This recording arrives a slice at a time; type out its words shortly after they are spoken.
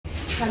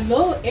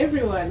Hello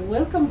everyone,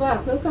 welcome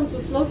back, welcome to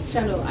Flo's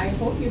channel. I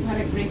hope you've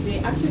had a great day.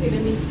 Actually,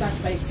 let me start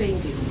by saying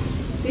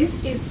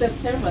this is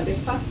September, the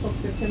 1st of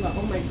September.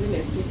 Oh my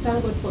goodness, we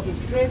thank God for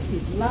his grace,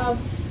 his love.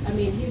 I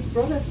mean, he's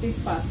brought us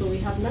this far, so we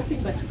have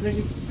nothing but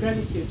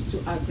gratitude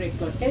to our great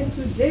God. And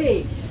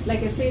today, like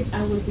I said,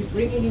 I will be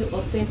bringing you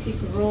authentic,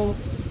 raw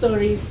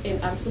stories,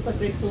 and I'm super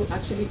grateful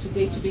actually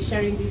today to be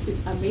sharing this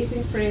with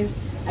amazing friends.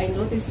 I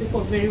know these people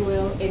very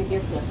well, and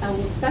guess what? I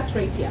will start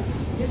right here.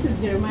 This is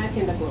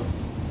theofficialjkendagor.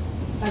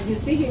 As you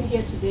see him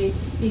here today,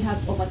 he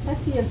has over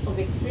 30 years of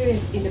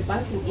experience in the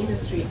banking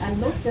industry,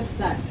 and not just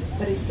that,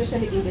 but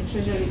especially in the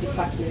treasury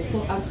department.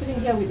 So I'm sitting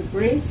here with the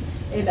brains,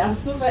 and I'm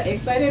super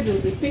excited.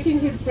 We'll be picking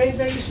his brain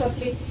very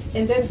shortly.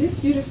 And then this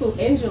beautiful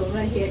angel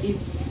right here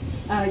is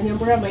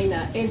nyambura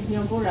Maina. And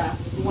nyambura,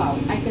 wow,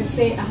 I can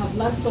say I have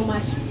learned so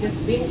much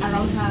just being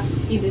around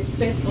her in the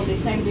space of the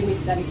time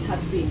limit that it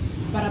has been.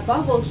 But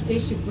above all, today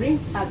she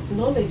brings us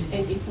knowledge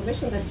and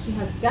information that she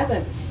has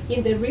gathered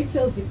in the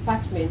retail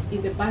department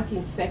in the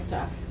banking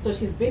sector. So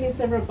she's been in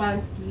several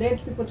banks,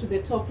 led people to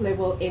the top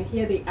level, and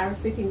here they are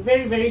sitting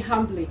very, very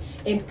humbly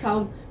and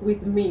calm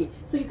with me.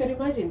 So you can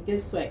imagine,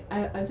 guess what?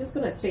 I'm just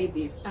gonna say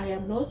this.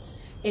 I'm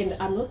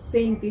not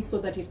saying this so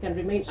that it can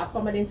remain a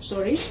permanent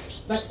story,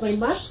 but my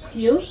math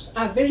skills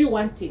are very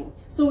wanting.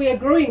 So we are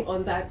growing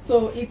on that.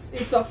 So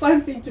it's a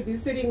fun thing to be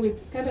sitting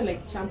with kind of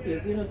like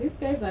champions. You know, these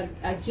guys are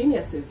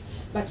geniuses,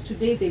 but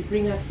today they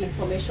bring us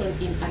information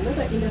in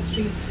another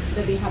industry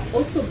that they have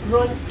also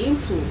grown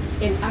into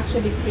and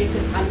actually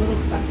created a lot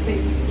of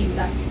success in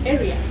that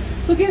area.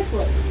 So guess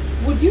what?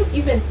 Would you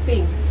even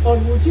think, or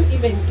would you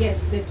even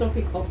guess the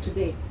topic of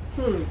today?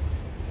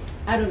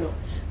 I don't know.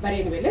 But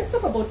anyway, let's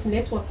talk about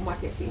network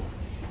marketing.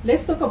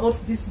 Let's talk about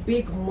this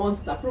big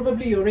monster.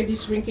 Probably you're already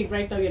shrinking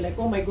right now. You're like,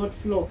 oh my God,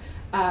 Flo,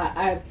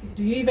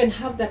 do you even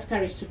have that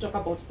courage to talk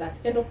about that?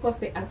 And of course,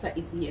 the answer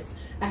is yes.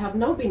 I have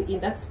now been in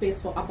that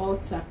space for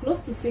about close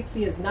to 6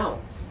 years now.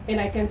 And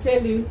I can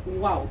tell you,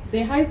 wow,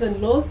 the highs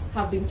and lows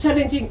have been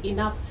challenging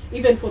enough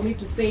even for me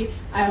to say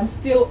I am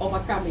still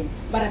overcoming.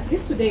 But at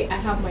least today I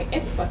have my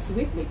experts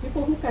with me,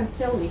 people who can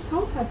tell me,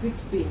 how has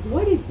it been?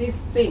 What is this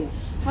thing?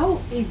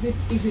 How is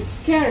it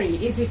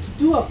scary? Is it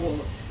doable?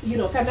 You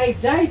know, can I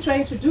die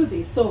trying to do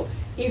this? So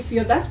if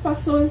you're that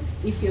person,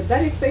 if you're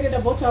that excited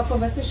about our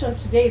conversation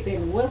today,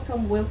 then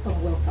welcome,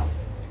 welcome, welcome.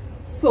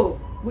 So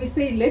we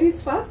say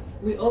ladies first.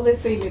 We always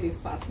say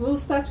ladies first. We'll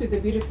start with the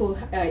beautiful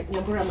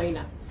nyambura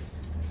Maina.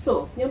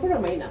 So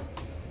nyambura Maina,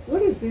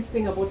 what is this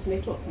thing about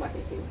network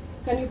marketing?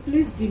 Can you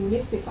please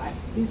demystify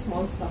this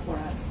monster for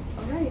us?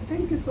 All right,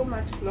 thank you so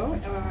much, Flo.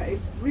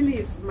 It's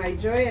really my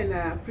joy and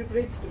a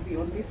privilege to be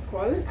on this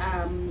call,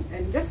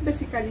 and just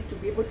basically to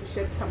be able to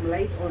shed some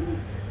light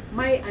on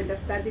my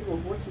understanding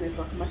of what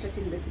network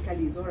marketing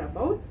basically is all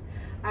about.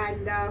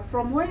 And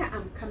from where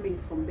I'm coming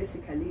from,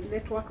 basically,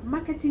 network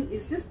marketing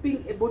is just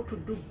being able to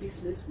do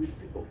business with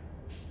people.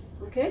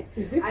 Okay,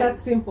 is it that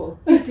simple?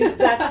 It is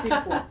that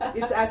simple.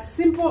 It's as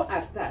simple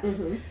as that.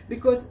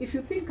 Because if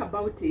you think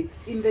about it,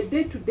 in the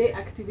day-to-day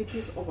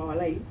activities of our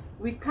lives,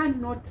 we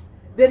cannot,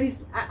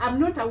 I'm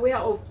not aware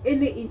of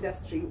any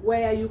industry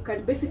where you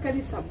can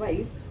basically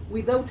survive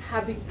without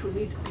having to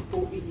need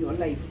people in your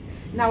life.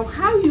 Now,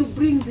 how you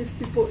bring these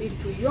people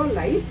into your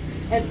life,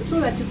 and so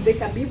that they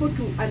can be able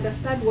to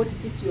understand what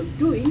it is you're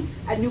doing,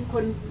 and you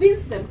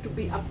convince them to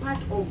be a part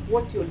of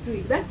what you're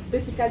doing, that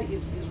basically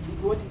is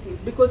what it is,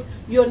 because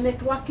you're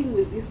networking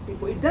with these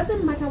people. It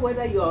doesn't matter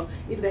whether you're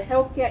in the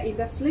healthcare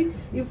industry.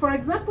 If, for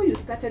example, you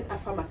started a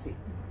pharmacy,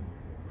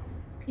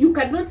 you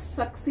cannot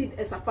succeed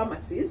as a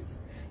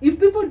pharmacist if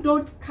people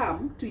don't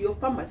come to your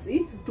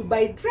pharmacy to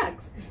buy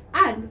drugs.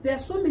 And there are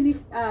so many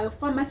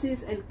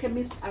pharmacies and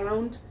chemists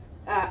around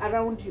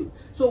you.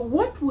 So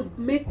what would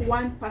make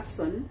one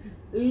person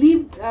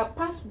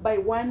pass by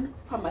one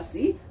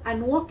pharmacy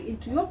and walk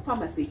into your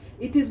pharmacy?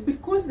 It is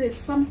because there's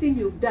something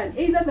you've done,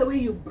 either the way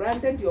you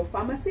branded your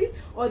pharmacy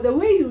or the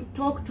way you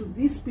talk to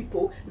these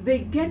people. They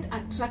get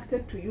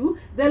attracted to you.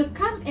 They'll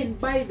come and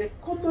buy the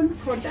common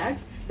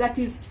product that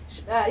is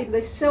in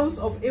the shelves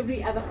of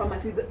every other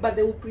pharmacy, but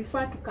they will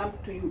prefer to come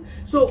to you.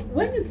 So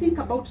when you think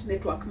about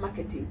network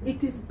marketing,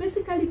 it is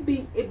basically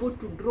being able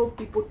to draw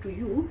people to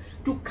you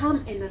to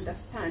come and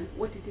understand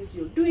what it is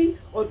you're doing,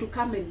 or to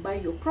come and buy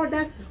your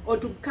products, or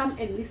to come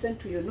and listen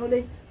to your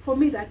knowledge. For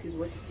me, that is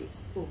what it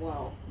is. Oh,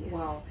 wow. Yes.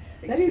 Wow.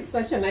 That is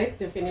such a nice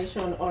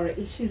definition, or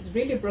she's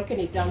really broken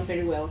it down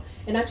very well.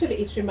 And actually,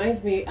 it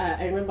reminds me,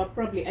 I remember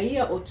probably a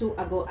year or two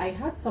ago, I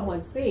heard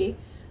someone say,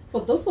 for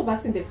those of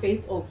us in the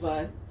faith of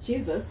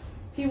Jesus,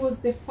 he was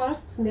the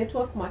first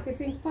network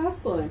marketing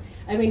person.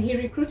 I mean, he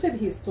recruited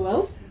his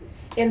 12.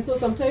 And so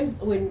sometimes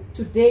when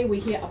today we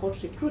hear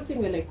about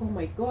recruiting, we're like, oh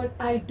my God,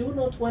 I do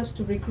not want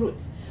to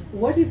recruit.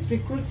 What is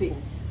recruiting?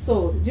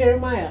 So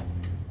Jeremiah,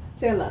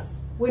 tell us,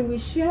 when we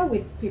share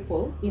with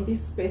people in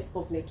this space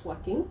of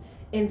networking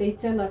and they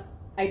tell us,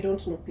 I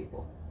don't know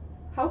people,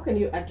 how can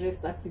you address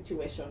that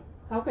situation?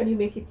 How can you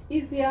make it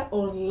easier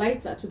or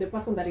lighter to the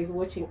person that is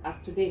watching us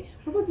today?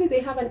 Probably they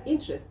have an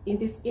interest in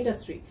this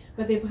industry,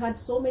 but they've heard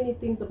so many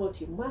things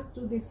about you must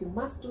do this, you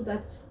must do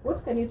that.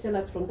 What can you tell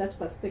us from that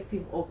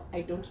perspective of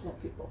I don't know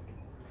people?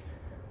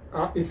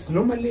 It's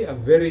normally a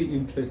very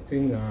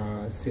interesting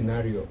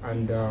scenario,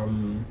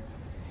 and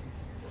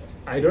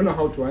I don't know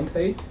how to answer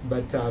it,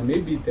 but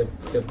maybe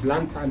the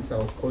blunt answer,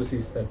 of course,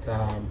 is that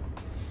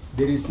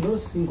there is no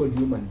single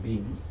human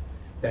being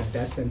that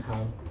doesn't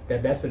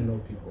know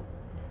people.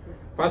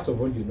 First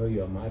of all, you know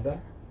your mother,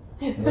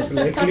 most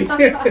likely.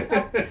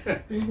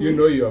 You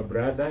know your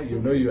brother, you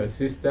know your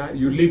sister,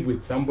 you live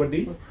with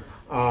somebody,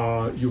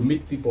 you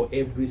meet people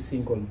every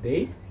single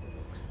day.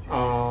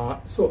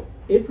 So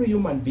every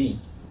human being,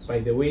 by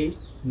the way,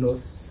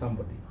 knows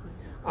somebody.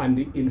 And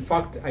in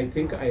fact, I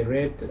think I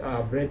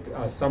read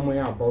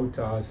somewhere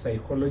about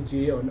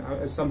psychology or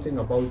something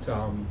about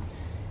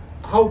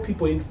how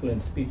people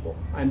influence people.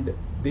 And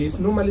there is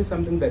normally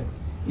something that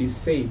is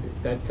said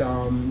that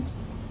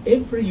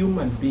every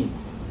human being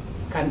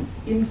can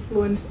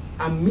influence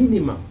a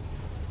minimum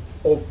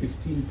of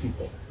 15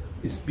 people.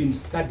 It's been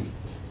studied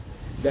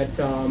that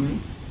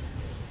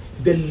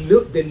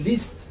the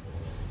least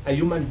a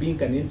human being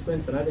can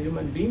influence another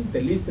human being, the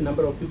least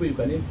number of people you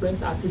can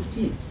influence are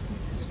 15.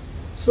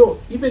 So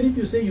even if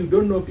you say you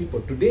don't know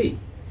people today,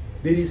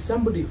 there is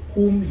somebody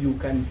whom you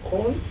can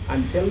call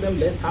and tell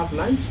them, let's have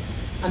lunch,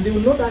 and they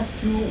will not ask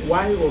you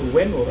why or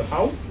when or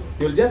how.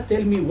 They will just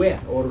tell me where,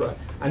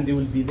 and they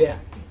will be there.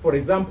 For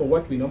example,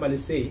 what we normally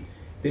say,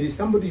 there is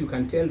somebody you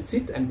can tell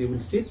sit, and they will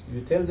sit.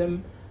 You tell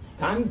them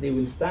stand, they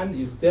will stand.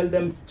 You tell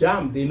them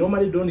jump, they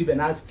normally don't even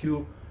ask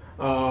you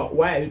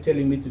why are you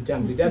telling me to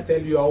jump. They just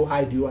tell you how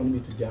high do you want me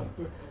to jump.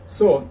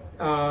 So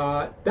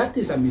that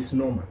is a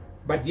misnomer.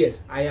 But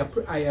yes,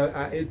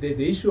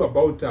 the issue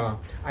about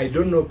I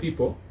don't know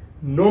people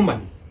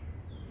normally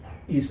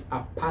is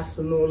a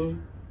personal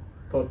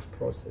thought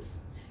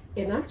process.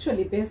 And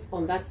actually, based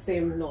on that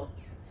same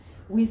note,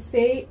 we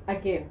say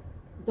again,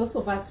 those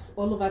of us,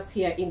 all of us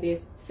here in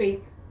this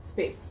faith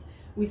space,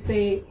 we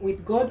say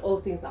with God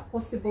all things are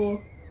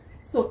possible.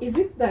 So is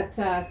it that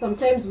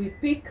sometimes we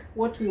pick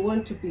what we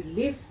want to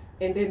believe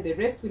and then the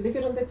rest we leave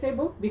it on the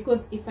table?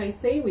 Because if I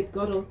say with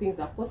God all things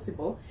are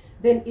possible,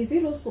 then is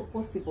it also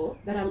possible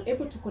that I'm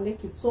able to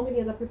connect with so many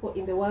other people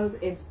in the world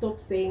and stop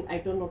saying I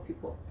don't know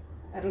people?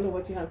 I don't know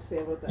what you have to say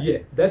about that. Yeah,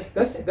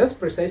 that's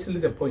precisely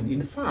the point.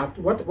 In fact,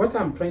 what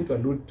I'm trying to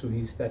allude to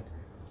is that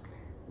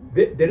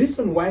the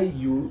reason why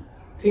you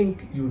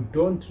think you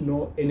don't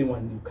know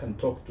anyone you can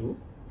talk to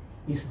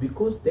is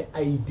because the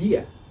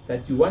idea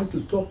that you want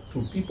to talk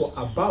to people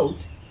about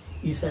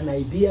is an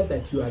idea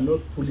that you are not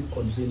fully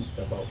convinced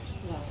about.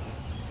 Wow.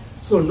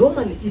 So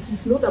normally it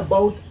is not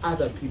about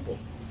other people.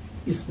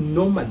 It's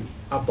normally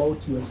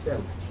about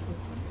yourself.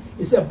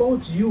 It's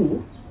about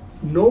you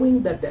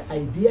knowing that the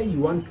idea you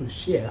want to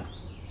share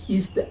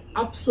is the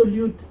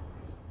absolute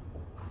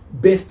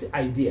best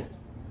idea.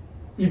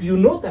 If you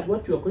know that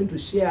what you are going to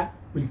share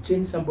will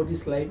change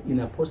somebody's life in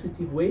a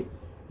positive way,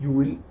 you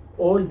will,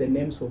 all the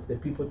names of the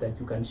people that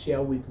you can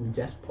share with will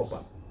just pop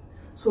up.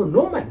 So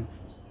normally,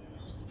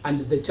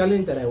 and the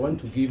challenge that I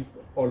want to give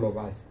all of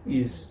us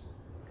is,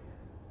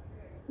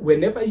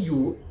 whenever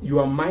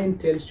your mind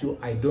tells you,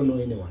 I don't know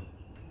anyone,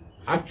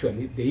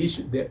 actually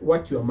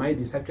what your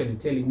mind is actually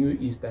telling you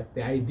is that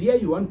the idea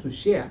you want to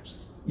share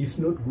is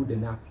not good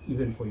enough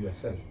even for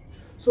yourself.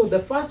 So the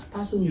first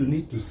person you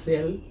need to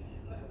sell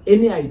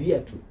any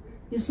idea to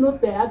is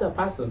not the other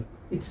person,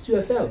 it's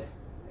yourself.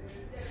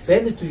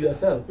 Sell it to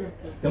yourself.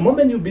 The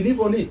moment you believe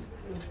on it,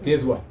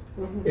 guess what?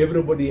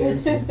 Everybody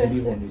else will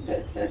believe on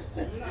it.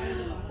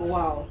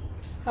 Wow,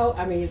 how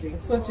amazing.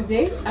 So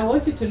today I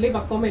want you to leave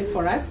a comment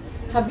for us.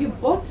 Have you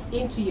bought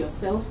into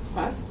yourself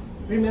first?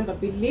 Remember,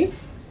 belief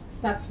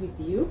starts with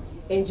you,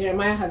 and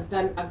Jeremiah has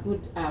done a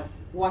good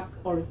work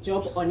or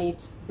job on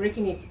it,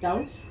 breaking it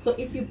down. So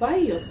if you buy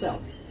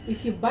yourself,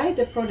 if you buy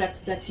the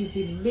product that you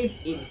believe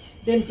in,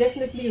 then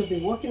definitely you'll be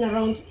walking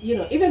around, you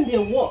know, even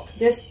their walk,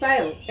 their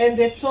style, and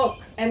their talk,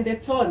 and their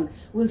tone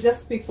will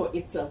just speak for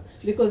itself.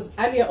 Because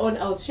earlier on,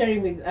 I was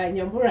sharing with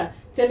Nyambura,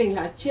 telling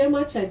her,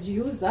 chema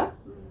chajiuza,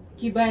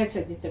 kibaya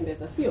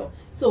chajitembeza, sio?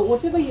 So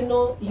whatever you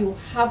know you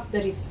have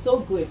that is so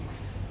good,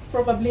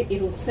 probably it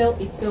will sell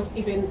itself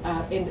even,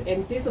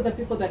 and these are the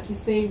people that we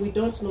say we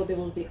don't know, they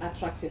will be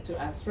attracted to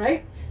us,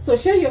 right? So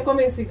share your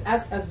comments with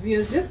us as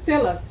viewers. Just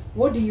tell us,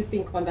 what do you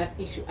think on that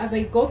issue as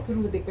I go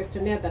through the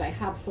questionnaire that I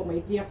have for my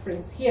dear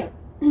friends here.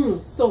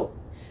 So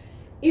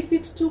if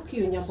it took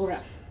you,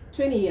 Nyambura,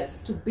 20 years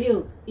to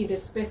build in the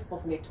space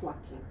of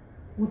networking,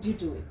 would you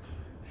do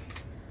it?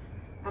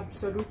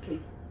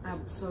 Absolutely.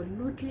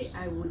 Absolutely,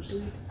 I would do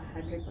it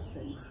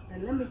 100%.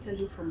 And let me tell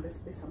you from the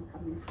space I'm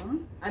coming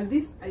from. And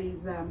this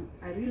is a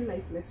real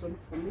life lesson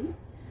for me,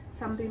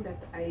 something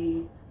that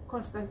I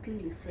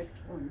constantly reflect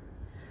on.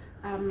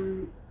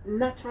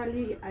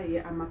 Naturally,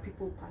 I am a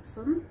people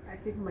person. I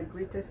think my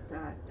greatest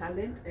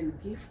talent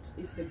and gift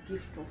is the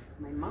gift of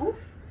my mouth.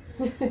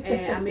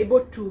 I'm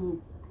able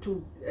to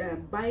to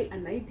buy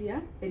an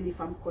idea, and if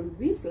I'm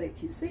convinced, like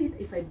he said,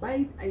 if I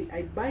buy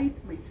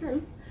it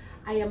myself,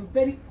 I am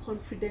very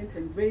confident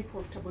and very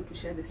comfortable to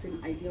share the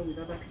same idea with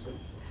other people.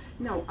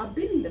 Now, I've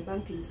been in the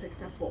banking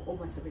sector for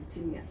over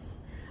 17 years.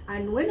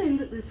 And when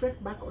I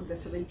reflect back on the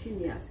 17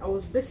 years, I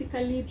was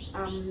basically,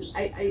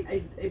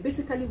 I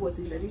basically was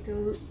in the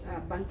retail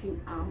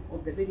banking arm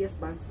of the various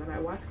banks that I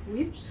worked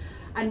with.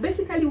 And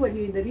basically, when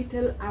you're in the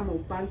retail arm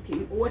of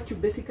banking, what you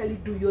basically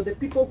do, you're the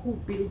people who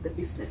build the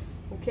business,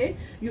 okay?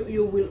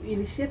 You will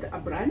initiate a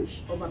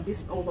branch of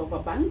a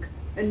bank,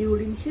 and you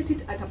will initiate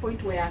it at a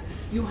point where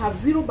you have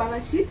zero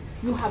balance sheet,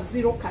 you have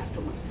zero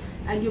customer.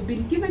 And you've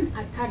been given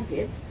a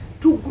target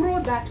to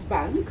grow that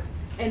bank.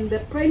 And the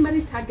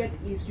primary target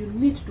is you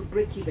need to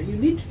break even. You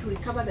need to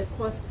recover the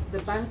costs the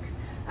bank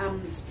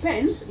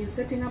spent in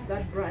setting up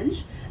that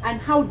branch.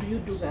 And how do you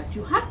do that?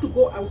 You have to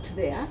go out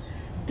there,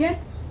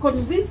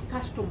 convince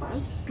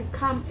customers to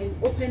come and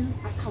open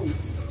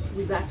accounts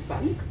with that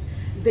bank.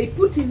 They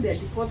put in their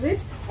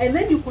deposit, and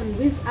then you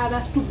convince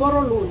others to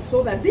borrow loans,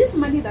 so that this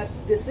money that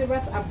the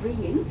savers are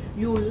bringing,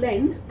 you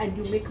lend and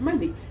you make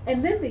money.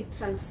 And then they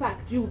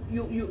transact.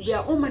 There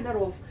are all manner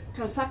of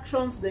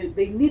transactions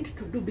they need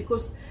to do,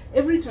 because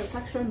every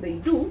transaction they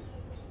do,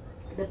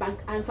 the bank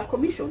earns a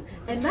commission.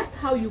 And that's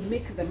how you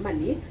make the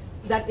money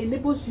that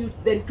enables you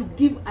then to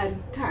give a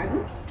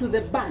return to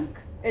the bank.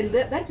 And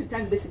that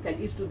return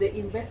basically is to the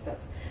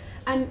investors.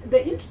 And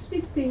the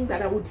interesting thing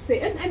that I would say,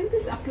 and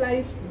this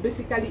applies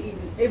basically in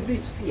every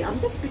sphere, I'm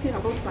just speaking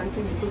about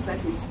banking because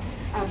that is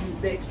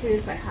the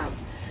experience I have.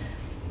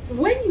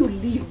 When you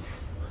leave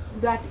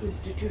that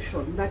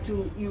institution that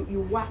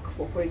you work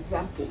for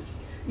example,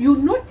 you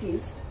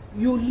notice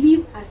you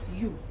leave as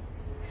you.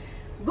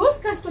 Those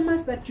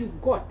customers that you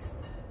got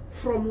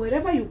from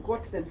wherever you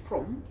got them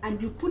from,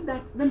 and you put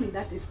them in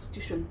that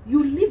institution,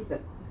 you leave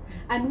them.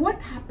 And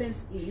what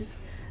happens is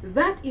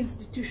that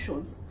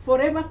institutions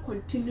forever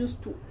continues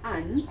to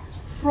earn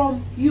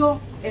from your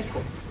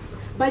effort.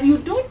 But you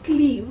don't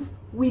leave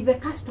with the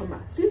customer.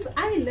 Since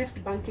I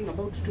left banking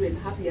about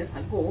 2.5 years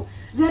ago,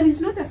 there is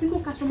not a single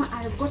customer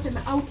I have gotten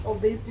out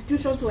of the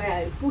institutions where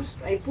I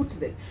put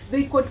them.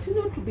 They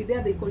continue to be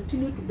there. They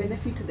continue to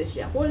benefit the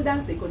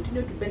shareholders. They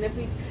continue to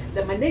benefit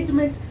the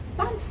management.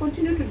 Banks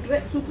continue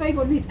to thrive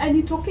on it, and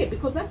it's okay,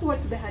 because that's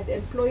what they had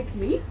employed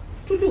me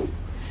to do.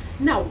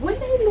 Now, when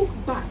I look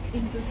back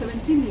in the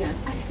 17 years,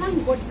 I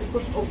thank God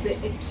because of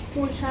the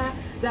exposure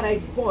that I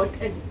got,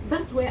 and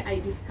that's where I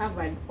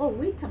discovered, oh,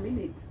 wait a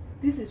minute,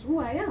 this is who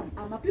I am.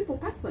 I'm a people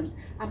person.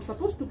 I'm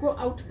supposed to go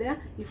out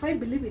there if I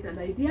believe in an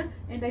idea,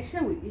 and I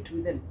share it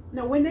with them.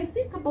 Now, when I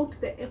think about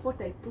the effort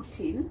I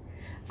put in,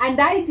 and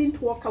I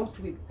didn't walk out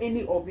with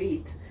any of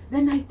it,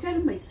 then I tell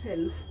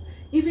myself,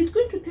 if it's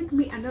going to take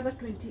me another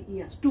 20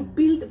 years to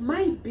build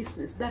my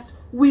business that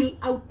will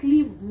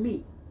outlive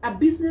me, a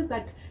business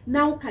that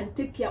now can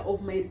take care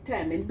of my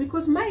retirement,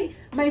 because my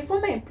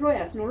former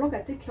employers no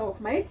longer take care of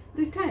my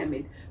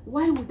retirement,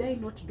 why would I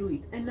not do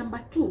it? And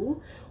number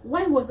two,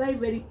 why was I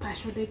very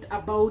passionate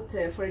about,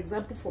 for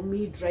example, for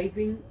me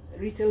driving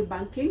retail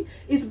banking,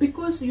 is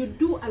because you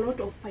do a lot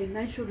of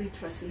financial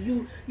literacy.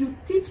 You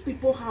teach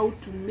people how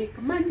to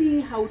make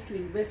money, how to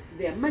invest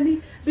their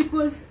money,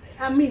 because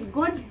I mean,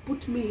 God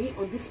put me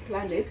on this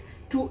planet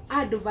to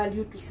add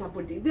value to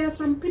somebody. There are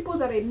some people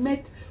that I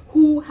met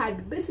who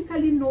had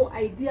basically no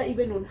idea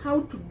even on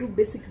how to do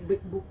basic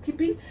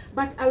bookkeeping,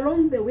 but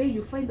along the way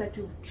you find that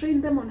you've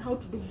trained them on how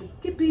to do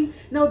bookkeeping.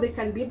 Now they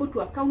can be able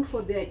to account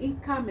for their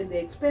income and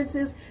their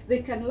expenses. They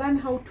can learn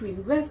how to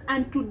invest,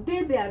 and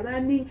today they are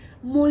running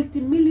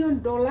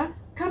multi-million-dollar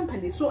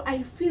companies. So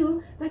I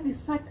feel that is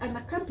such an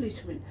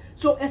accomplishment.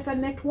 So as a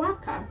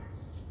networker,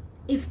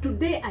 if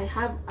today I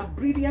have a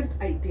brilliant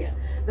idea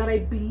that I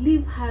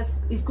believe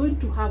is going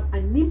to have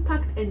an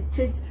impact and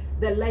change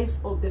the lives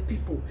of the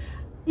people,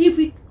 if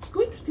it's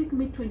going to take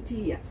me 20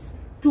 years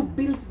to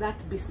build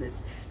that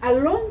business,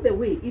 along the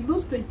way, in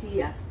those 20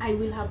 years, I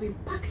will have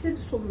impacted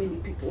so many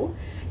people,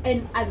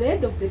 and at the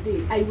end of the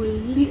day,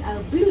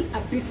 I'll build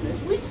a business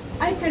which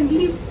I can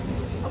leave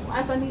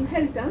as an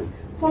inheritance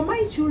for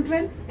my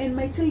children and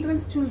my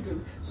children's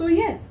children. So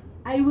yes,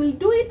 I will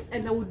do it,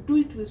 and I will do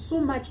it with so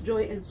much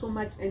joy and so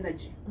much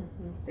energy.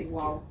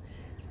 Wow.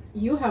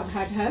 You have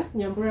had her,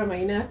 Nyambura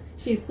Maina.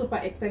 She's super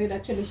excited.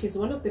 Actually, she's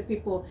one of the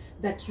people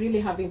that really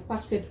have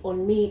impacted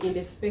on me in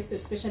the space,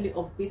 especially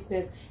of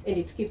business, and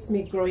it keeps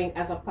me growing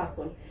as a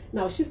person.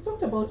 Now, she's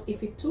talked about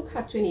if it took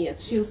her 20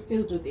 years, she'll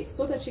still do this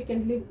so that she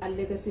can leave a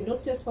legacy,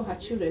 not just for her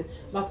children,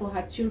 but for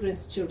her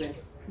children's children.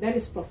 That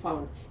is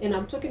profound. And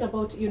I'm talking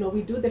about, you know,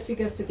 we do the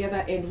figures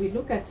together and we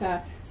look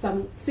at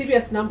some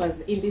serious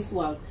numbers in this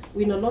world.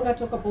 We no longer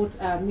talk about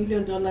 $1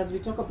 million. We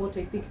talk about,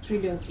 I think,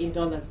 trillions in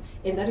dollars.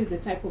 And that is the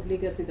type of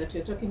legacy that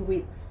you're talking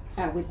with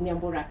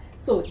Nyambura.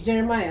 So,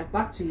 Jeremiah,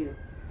 back to you.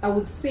 I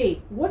would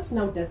say, what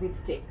now does it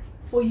take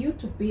for you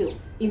to build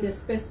in the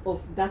space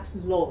of that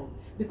long?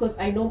 Because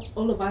I know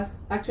all of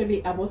us,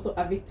 actually, I'm also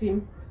a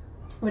victim.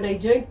 When I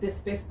joined the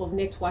space of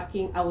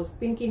networking, I was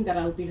thinking that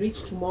I'll be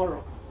rich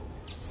tomorrow.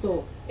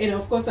 So, and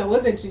of course, I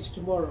wasn't rich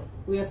tomorrow.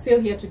 We are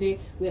still here today.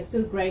 We are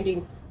still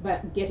grinding,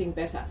 but getting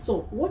better.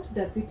 So, what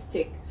does it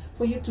take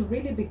for you to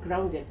really be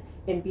grounded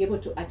and be able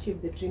to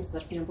achieve the dreams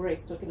that Nyambura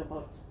is talking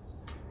about?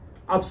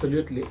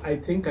 Absolutely. I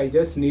think I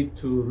just need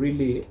to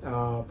really,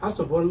 first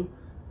of all,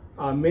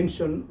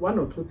 mention one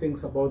or two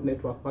things about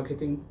network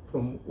marketing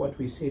from what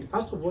we said.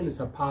 First of all, it's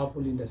a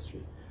powerful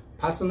industry.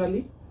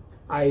 Personally,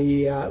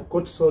 I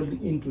got sold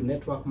into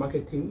network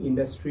marketing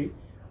industry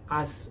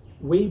as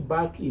way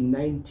back in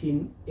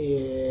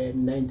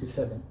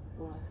 1997.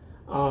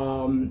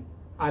 Wow.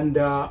 And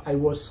I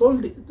was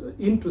sold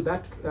into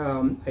that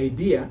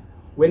idea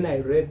when I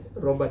read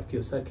Robert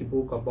Kiyosaki's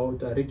book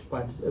about Rich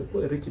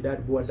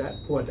Dad, Poor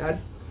Dad,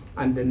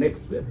 and the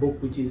next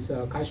book, which is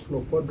Cash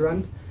Flow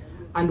Quadrant.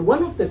 And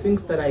one of the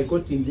things that I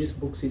got in these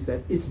books is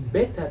that it's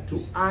better to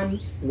earn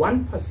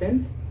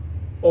 1%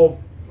 of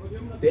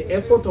the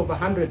effort of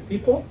 100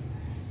 people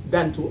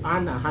than to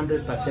earn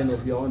 100%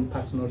 of your own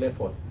personal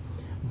effort.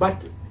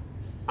 But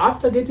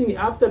after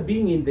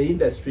being in the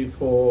industry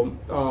for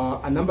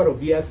a number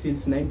of years,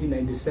 since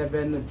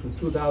 1997 to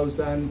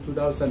 2000,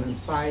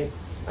 2005,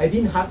 I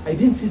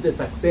didn't see the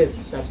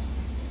success that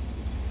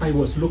I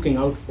was looking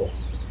out for.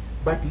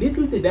 But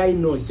little did I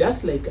know,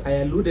 just like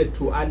I alluded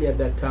to earlier,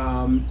 that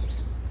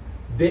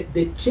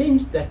the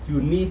change that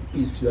you need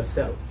is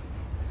yourself.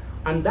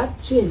 And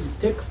that change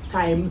takes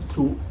time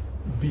to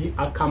be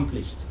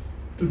accomplished.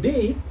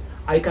 Today,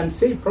 I can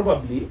say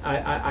probably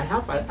I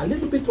have a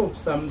little bit of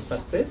some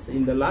success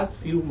in the last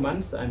few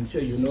months. I'm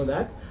sure you know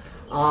that.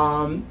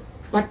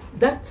 But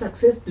that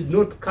success did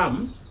not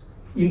come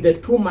in the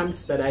 2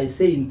 months that I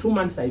say in 2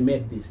 months I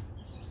made this.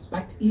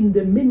 But in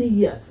the many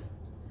years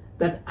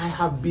that I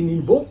have been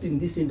involved in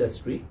this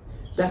industry,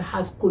 that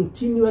has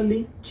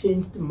continually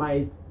changed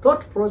my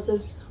thought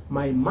process,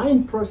 my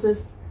mind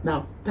process.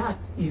 Now that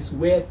is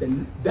where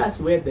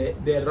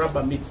the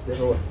rubber meets the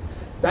road.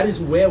 That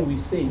is where we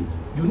say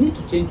you need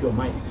to change your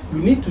mind. You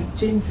need to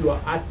change your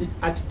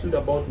attitude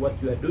about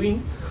what you are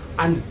doing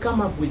and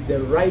come up with the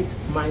right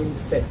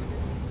mindset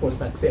for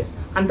success.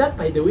 And that,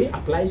 by the way,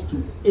 applies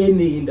to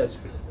any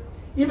industry.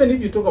 Even if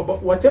you talk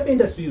about whatever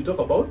industry you talk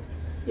about,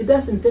 it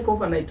doesn't take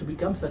overnight to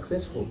become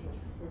successful.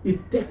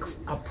 It takes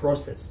a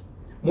process.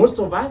 Most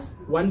of us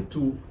want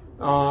to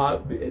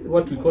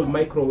what we call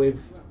microwave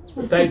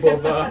type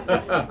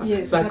of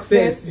yes,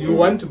 success. You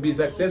want to be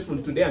successful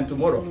today and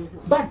tomorrow.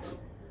 But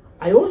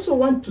I also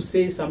want to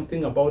say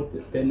something about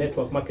the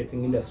network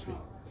marketing industry.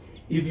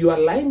 If you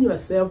align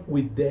yourself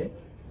with the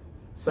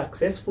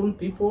successful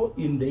people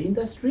in the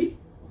industry,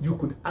 you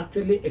could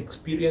actually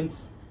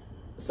experience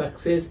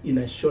success in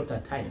a shorter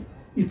time.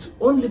 It's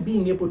only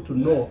being able to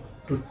know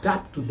to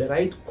tap to the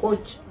right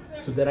coach,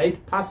 to the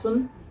right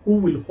person who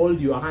will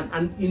hold your hand.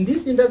 And in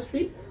this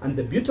industry, and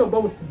the beauty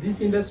about this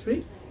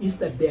industry is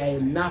that there are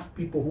enough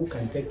people who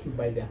can take you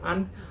by the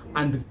hand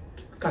and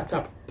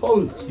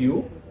catapult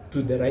you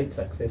to the right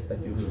success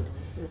that you need.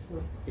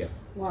 Yeah.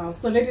 Wow.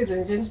 So ladies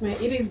and gentlemen,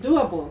 it is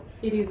doable.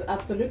 It is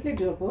absolutely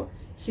doable.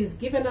 She's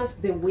given us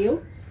the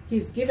will.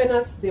 He's given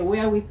us the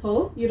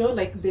wherewithal, you know,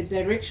 like the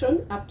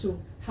direction up to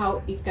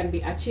how it can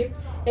be achieved.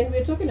 And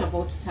we're talking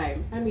about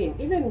time. I mean,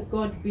 even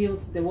God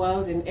built the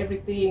world and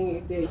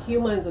everything, the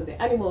humans and the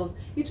animals.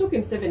 It took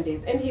him 7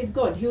 days, and he's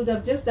God. He would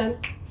have just done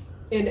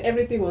and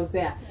everything was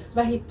there.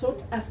 But he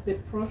taught us the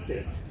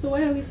process. So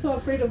why are we so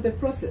afraid of the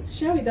process?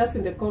 Share with us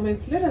in the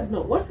comments. Let us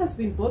know what has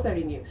been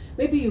bothering you.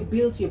 Maybe you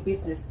built your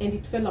business and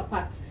it fell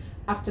apart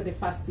after the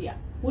first year.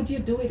 Would you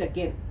do it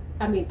again?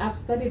 I mean, I've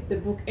studied the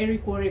book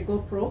Eric Worre Go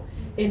Pro,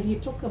 and he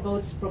talked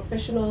about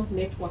professional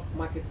network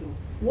marketing.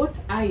 What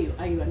are you?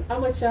 Are you an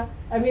amateur?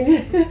 I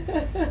mean,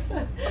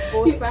 a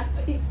poser.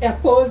 A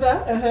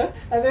poser.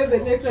 And then the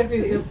next one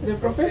is the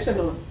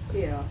professional.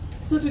 Yeah.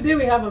 So today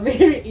we have a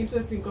very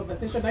interesting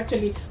conversation.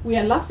 Actually, we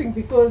are laughing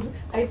because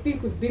I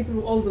think we've been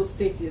through all those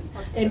stages.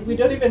 Absolutely. And we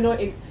don't even know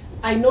if,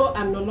 I know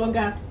I'm no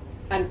longer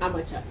an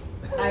amateur.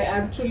 I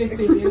am truly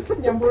serious.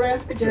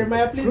 Nyambura,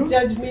 Jeremiah, please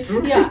judge me.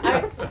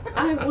 Yeah,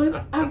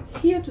 I'm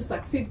here to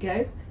succeed,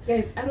 guys.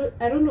 Guys,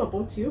 I don't know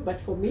about you, but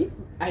for me,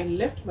 I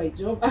left my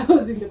job. I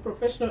was in the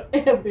professional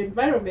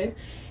environment,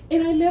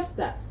 and I left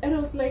that, and I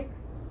was like,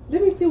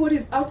 let me see what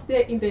is out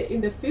there in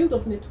the field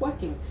of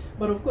networking.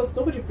 But of course,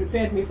 nobody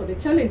prepared me for the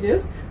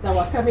challenges that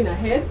were coming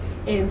ahead.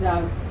 And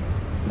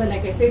but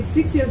like I said,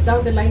 6 years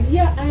down the line,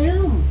 here I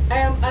am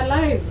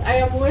alive, I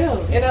am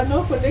well, and I'm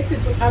now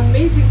connected to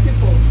amazing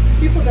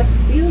people that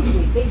build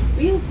me. They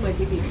built my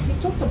belief. He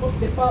talked about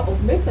the power of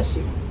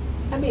mentorship.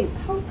 I mean,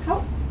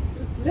 how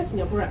let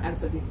Nyambura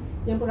answer this.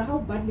 Nyambura, how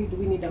badly do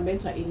we need a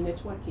mentor in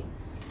networking?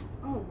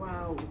 Oh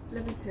wow,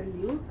 let me tell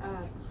you,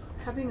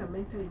 having a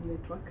mentor in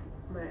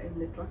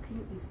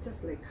networking is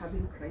just like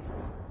having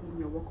Christ in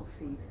your walk of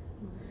faith.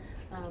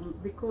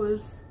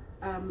 Because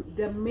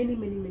there are many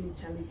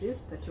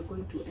challenges that you're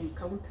going to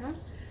encounter,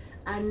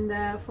 and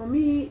for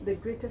me, the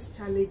greatest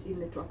challenge in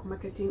network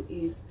marketing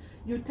is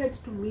you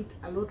tend to meet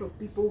a lot of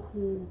people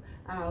who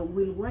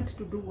will want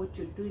to do what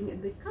you're doing,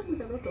 and they come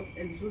with a lot of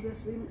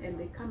enthusiasm and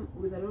they come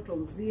with a lot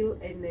of zeal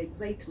and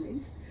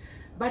excitement,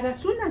 But as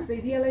soon as they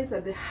realize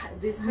that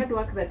there's hard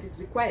work that is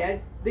required,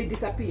 they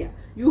disappear.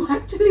 You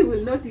actually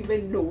will not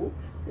even know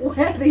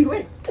where they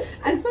went.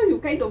 And so you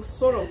kind of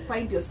sort of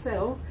find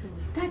yourself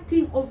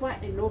starting over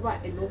and over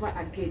and over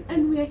again.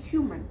 And we are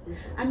human.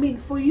 I mean,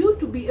 for you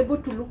to be able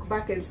to look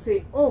back and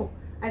say, oh,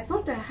 I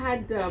thought I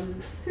had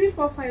 3,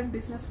 4, 5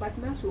 business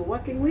partners we were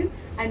working with,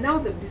 and now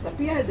they've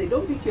disappeared. They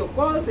don't pick your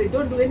calls. They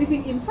don't do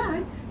anything. In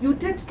fact, you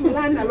tend to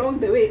learn along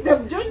the way.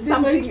 They've joined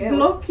something else.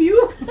 Block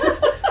you.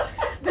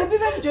 They've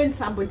even joined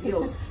somebody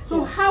else.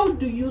 So how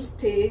do you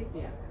stay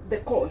the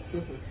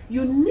course?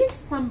 You need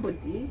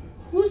somebody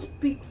who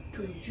speaks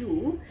to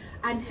you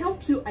and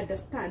helps you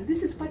understand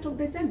this is part of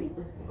the journey.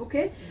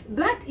 Okay,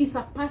 that is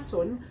a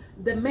person,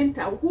 the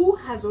mentor, who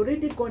has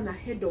already gone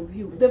ahead of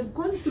you. They've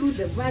gone through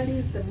the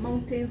valleys, the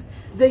mountains.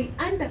 They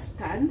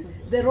understand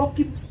the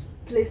rocky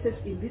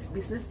places in this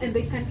business, and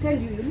they can tell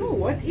you, you know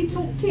what, it's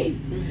okay.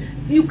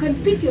 You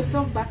can pick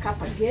yourself back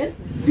up again,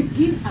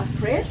 begin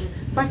afresh.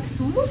 But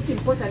most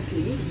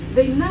importantly,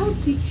 they now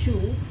teach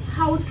you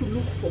how to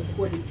look for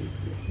quality.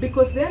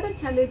 Because the other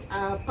challenge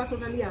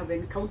personally I've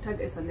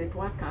encountered as a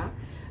networker,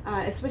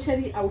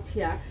 especially out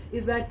here,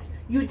 is that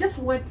you just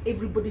want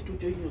everybody to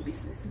join your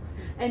business.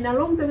 And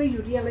along the way you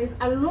realize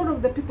a lot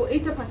of the people,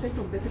 80%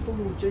 of the people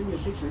who join your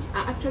business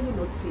are actually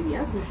not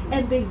serious,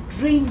 and they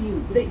drain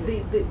you.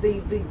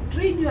 They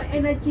drain your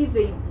energy,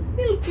 they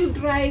milk you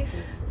dry.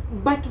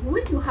 But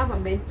when you have a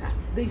mentor,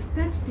 they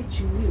start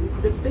teaching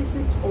you the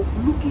basics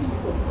of looking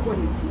for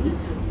quality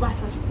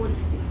versus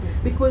quantity.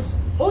 Because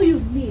all you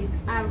need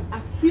are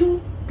a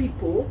few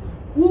people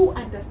who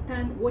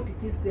understand what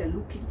it is they're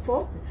looking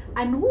for,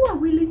 and who are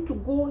willing to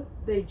go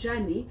the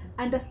journey,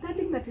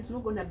 understanding that it's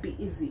not going to be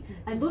easy.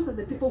 And those are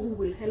the people who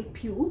will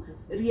help you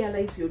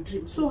realize your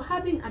dream. So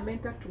having a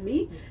mentor, to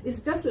me,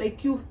 is just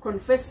like you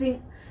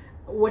confessing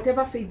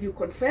whatever faith you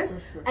confess,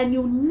 and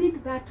you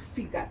need that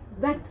figure.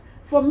 That,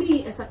 for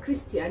me as a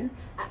Christian,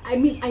 I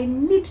mean, I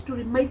need to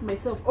remind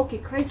myself, okay,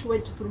 Christ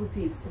went through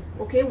this.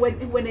 Okay,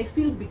 when I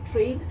feel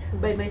betrayed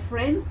by my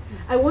friends,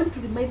 I want to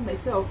remind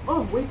myself,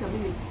 oh, wait a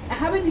minute, I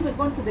haven't even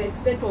gone to the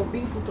extent of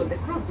being put on the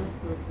cross.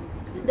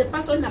 The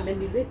person I'm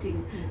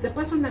emulating, the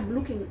person I'm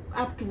looking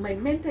up to, my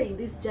mentor in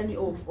this journey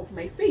of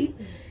my faith,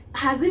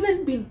 has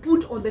even been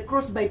put on the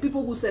cross by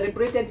people who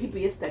celebrated him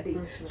yesterday.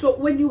 So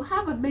when you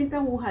have a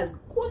mentor who has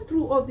gone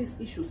through all these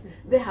issues,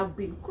 they have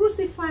been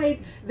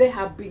crucified, they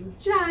have been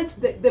judged,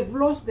 they've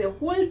lost their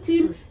whole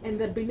team, and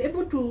they've been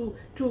able to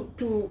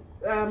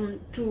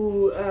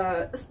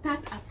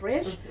start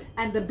afresh,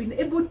 and they've been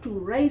able to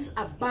rise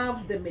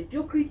above the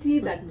mediocrity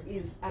that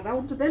is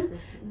around them.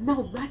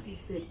 Now that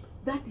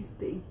is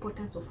the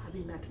importance of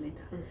having that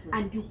mentor,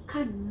 and you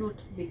cannot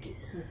make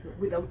it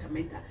without a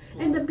mentor.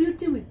 And the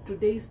beauty with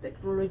today's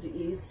technology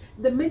is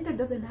the mentor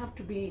doesn't have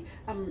to be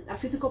a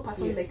physical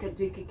person like a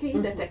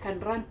JKK that I can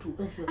run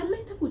to. A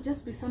mentor could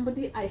just be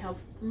somebody I have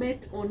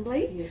met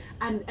online,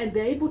 and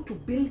they're able to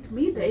build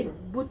me, they're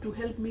able to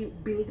help me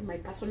build my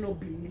personal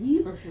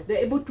belief,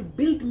 they're able to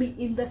build me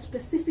in the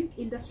specific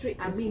industry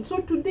I'm in. So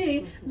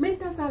today,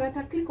 mentors are at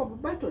a click of a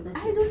button.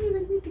 I don't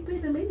even need to pay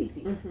them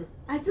anything.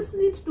 I just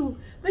need to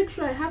make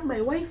sure I have my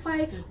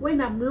Wi-Fi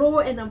when I'm low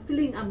and I'm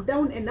feeling I'm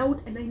down and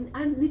out, and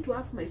I need to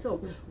ask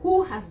myself,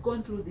 who has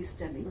gone through this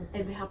journey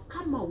and they have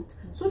come out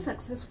so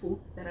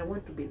successful that I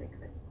want to be like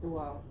them.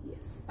 Wow.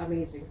 Yes.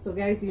 Amazing. So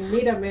guys, you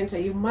need a mentor.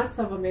 You must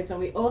have a mentor.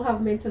 We all have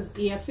mentors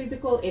here,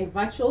 physical and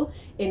virtual,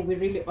 and we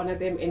really honor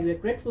them, and we're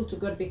grateful to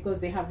God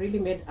because they have really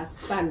made us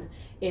stand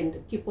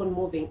and keep on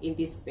moving in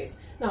this space.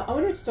 Now, I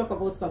wanted to talk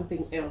about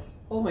something else.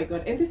 Oh my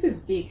God. And this is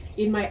big.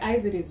 In my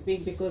eyes, it is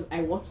big because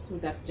I walked through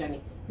that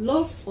journey.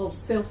 Loss of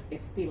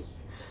self-esteem.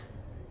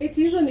 It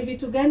is on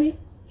Vitugani.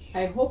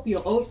 I hope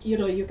you're all,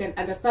 you can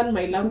understand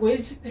my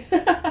language.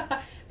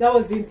 That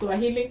was in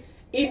Swahili.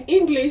 In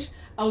English,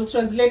 I'll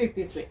translate it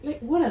this way. Like,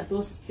 what are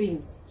those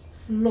things?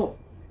 Flow.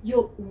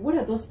 What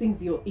are those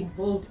things you're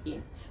involved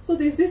in? So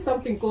there's this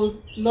something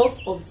called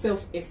loss of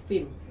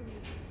self-esteem.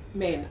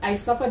 Man, I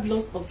suffered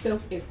loss of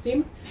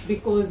self-esteem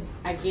because,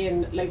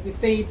 again, like we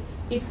said,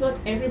 it's not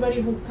everybody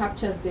who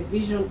captures the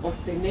vision of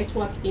the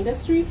network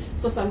industry.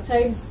 So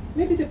sometimes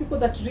maybe the people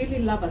that really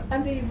love us,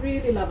 and they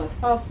really love us,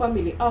 our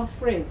family, our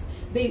friends,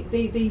 they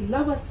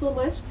love us so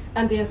much,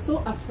 and they are so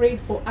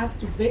afraid for us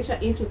to venture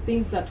into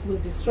things that will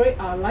destroy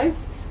our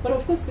lives. But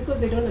of course,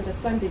 because they don't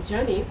understand the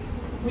journey,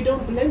 we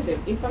don't blame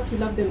them. In fact, we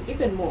love them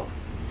even more.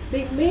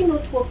 They may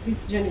not walk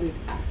this journey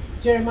with us.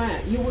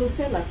 Jeremiah, you will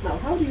tell us now,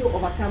 how do you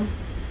overcome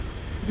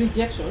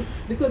rejection?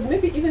 Because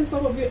maybe even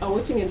some of you are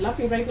watching and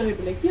laughing right now. You'll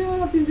be like,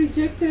 yeah, I've been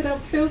rejected,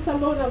 I've felt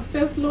alone, I've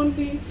felt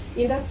lonely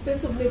in that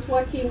space of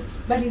networking,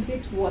 but is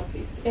it worth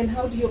it? And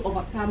how do you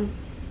overcome,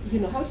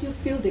 how do you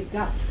fill the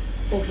gaps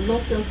of low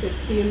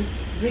self-esteem,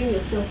 bring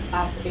yourself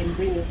up and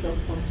bring yourself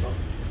on top?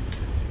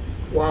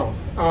 Wow,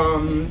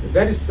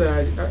 that is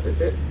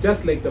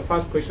just like the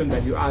first question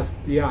that you asked.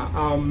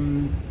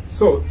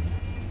 So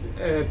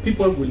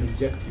people will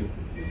reject you,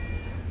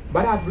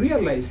 but I've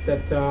realized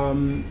that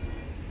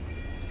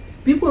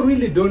people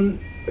really don't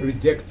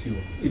reject you.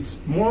 It's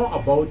more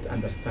about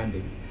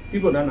understanding.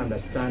 People don't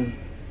understand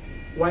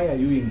why are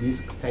you in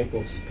this type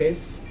of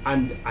space,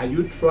 and are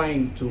you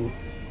trying to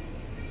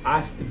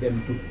ask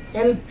them to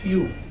help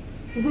you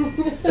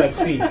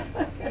succeed?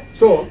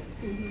 So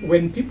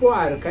when people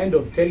are kind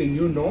of telling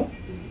you no,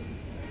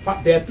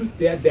 they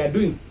are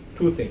doing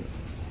two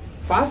things.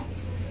 First,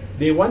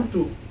 they want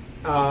to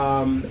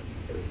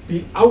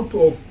be out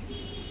of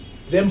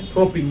them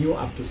propping you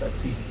up to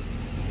succeed.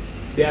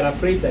 They are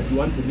afraid that you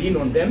want to lean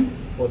on them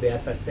for their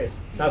success.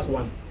 That's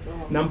one.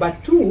 Number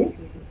two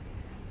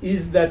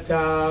is that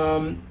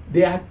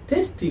they are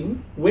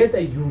testing whether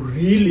you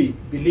really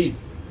believe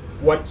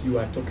what you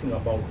are talking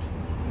about.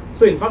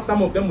 So in fact,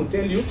 some of them will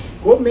tell you,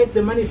 go make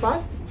the money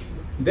first,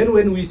 then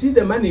when we see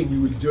the money, we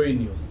will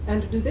join you.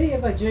 And do they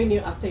ever join you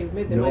after you've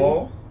made the money?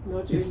 No,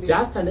 it's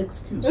just an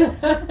excuse.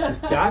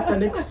 It's just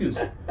an excuse.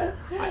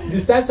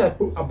 It's just a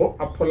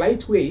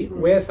polite way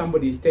where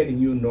somebody is telling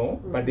you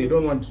no, but they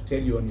don't want to tell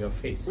you on your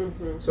face.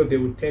 So they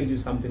will tell you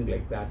something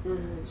like that.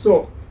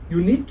 So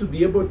you need to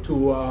be able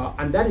to,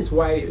 and that is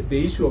why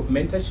the issue of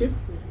mentorship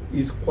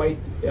is quite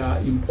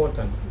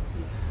important.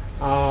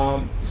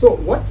 So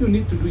what you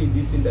need to do in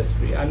this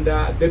industry, and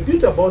the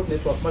beauty about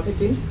network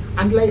marketing,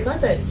 and like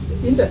other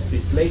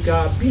industries, like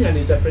being an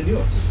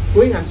entrepreneur,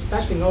 going and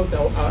starting out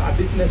a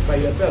business by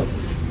yourself,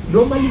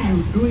 normally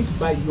you do it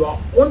by your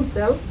own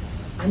self,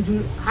 and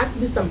you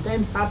hardly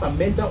sometimes have a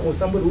mentor or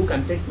somebody who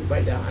can take you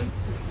by the hand.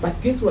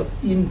 But guess what?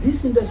 In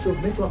this industry of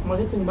network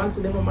marketing,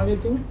 multi-level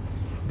marketing,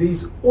 there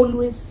is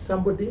always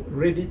somebody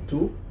ready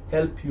to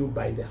help you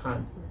by the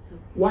hand.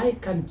 Why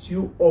can't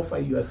you offer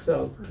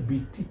yourself to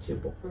be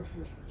teachable,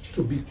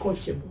 to be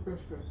coachable?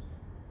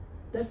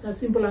 That's as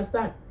simple as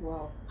that.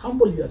 Wow.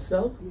 Humble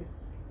yourself. Yes.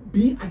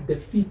 Be at the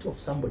feet of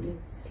somebody.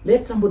 Yes.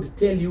 Let somebody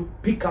tell you,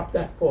 pick up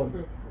that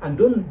phone. And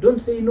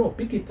don't say no,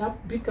 pick it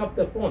up, pick up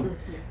the phone.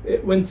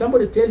 When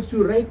somebody tells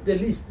you, write the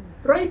list,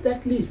 write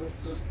that list.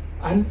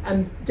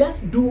 And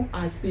just do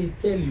as they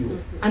tell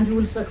you, and you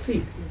will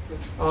succeed.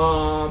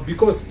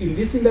 Because in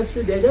this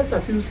industry, there are just a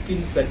few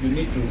skills that you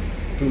need to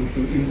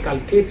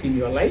inculcate in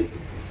your life,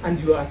 and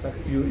you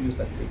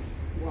succeed.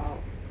 Wow,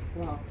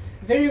 wow.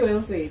 Very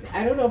well said.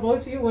 I don't know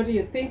about you, what are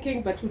you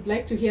thinking, but would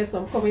like to hear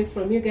some comments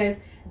from you guys.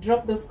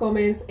 Drop those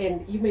comments,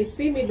 and you may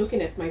see me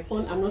looking at my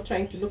phone. I'm not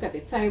trying to look at the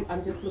time.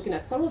 I'm just looking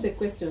at some of the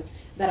questions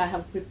that I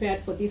have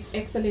prepared for these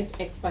excellent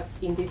experts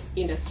in this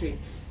industry.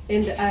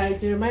 And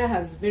Jeremiah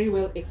has very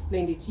well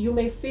explained it. You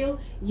may feel,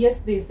 yes,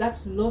 there's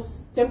that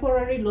loss,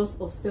 temporary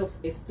loss of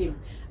self-esteem.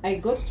 I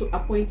got to a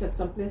point at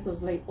some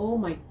places like, oh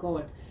my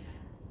God,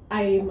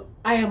 I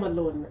am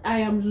alone. I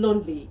am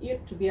lonely.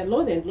 To be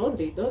alone and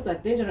lonely, those are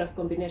dangerous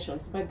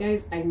combinations. But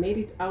guys, I made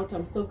it out.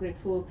 I'm so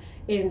grateful,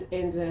 and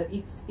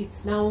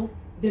it's now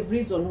the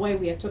reason why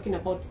we are talking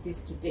about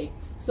this today.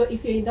 So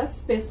if you're in that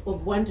space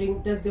of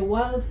wondering, does the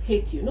world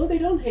hate you? No, they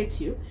don't hate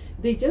you.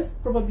 They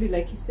just probably,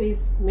 like he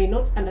says, may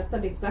not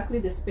understand exactly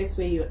the space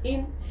where you're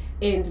in,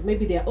 and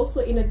maybe they're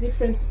also in a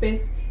different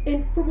space,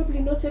 and probably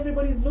not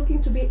everybody is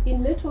looking to be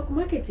in network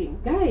marketing.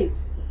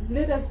 Guys,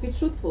 let us be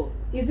truthful.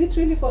 Is it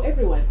really for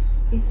everyone?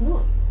 It's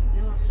not.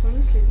 No,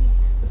 absolutely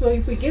not. So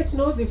if we get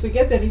no's, if we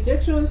get the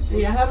rejections,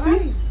 we are happy.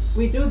 Fine.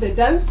 We do the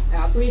dance.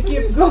 Absolutely.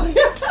 We keep going.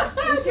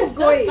 We keep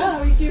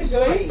going. We keep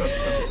going.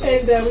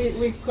 And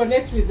we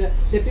connect with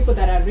the people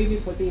that are really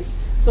for this.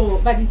 So,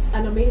 but it's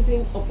an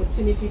amazing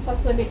opportunity.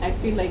 Personally, I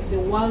feel like the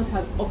world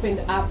has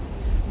opened up.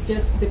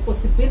 Just the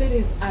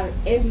possibilities are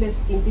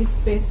endless in this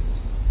space.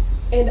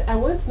 And I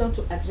want now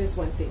to address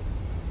one thing.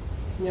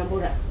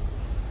 Nyambura,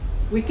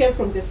 we came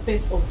from the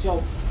space of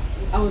jobs.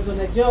 I was on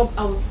a job,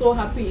 I was so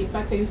happy. In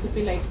fact, I used to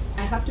feel like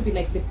I have to be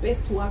like the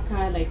best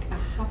worker, like I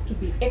have to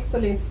be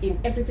excellent in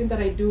everything that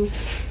I do.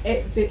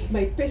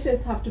 My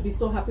patients have to be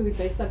so happy with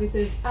my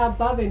services,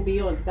 above and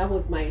beyond. That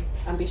was my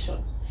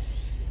ambition.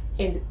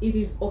 And it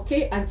is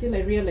okay until I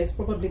realized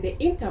probably the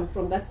income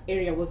from that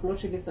area was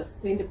not really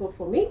sustainable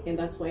for me, and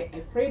that's why I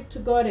prayed to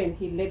God and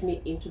He led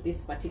me into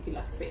this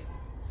particular space.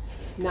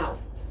 Now,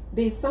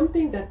 there is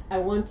something that I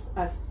want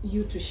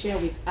you to share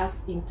with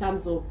us in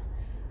terms of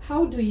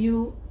how do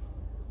you,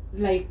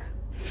 like,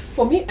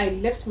 for me, I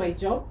left my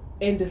job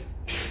and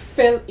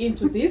fell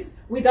into this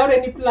without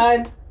any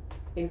plan,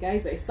 and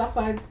guys, I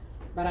suffered,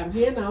 but I'm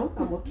here now.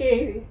 I'm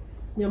okay.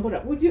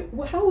 Nyambura,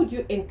 how would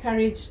you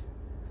encourage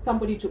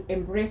somebody to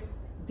embrace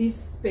this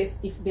space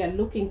if they are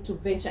looking to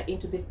venture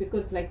into this?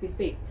 Because like we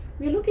say,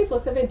 we're looking for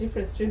 7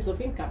 different streams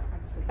of income.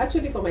 Absolutely.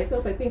 Actually, for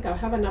myself, I think I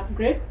have an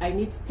upgrade. I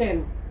need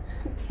 10.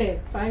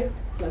 5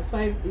 plus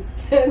 5 is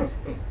 10.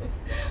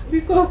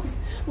 Because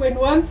when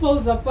one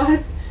falls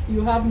apart,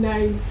 you have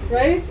 9,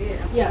 right?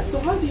 Yeah. So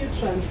how do you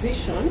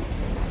transition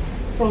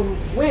from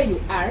where you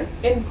are?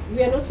 And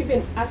we are not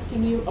even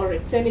asking you or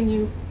telling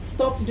you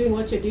stop doing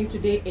what you're doing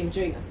today and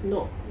join us.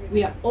 No,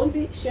 we are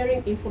only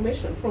sharing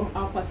information from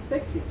our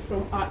perspectives,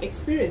 from our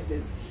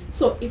experiences.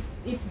 So if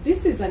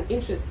this is an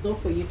interest though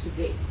for you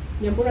today,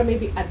 Nyambura,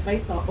 maybe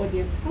advise our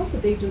audience, how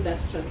could they do that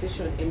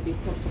transition and be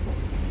comfortable?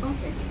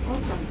 Okay,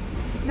 awesome.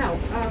 Now,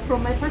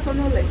 from my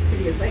personal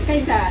experience, I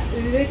kind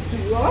of relate to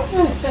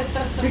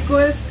yours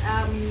because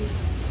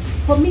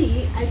for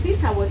me, I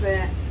think I was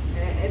a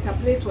at a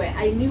place where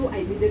I knew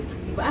I needed to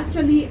leave.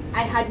 Actually,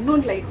 I had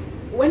known, like,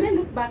 when I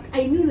look back,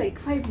 I knew like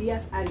 5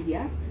 years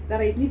earlier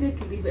that I needed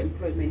to leave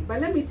employment.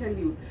 But let me tell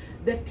you,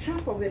 the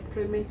trap of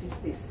employment is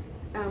this.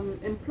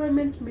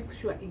 Employment makes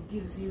sure it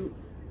gives you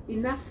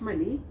enough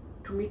money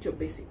to meet your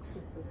basics.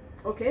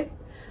 Okay?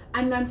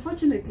 And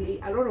unfortunately,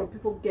 a lot of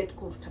people get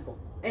comfortable.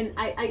 And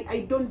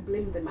I don't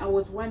blame them. I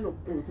was one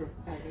of those.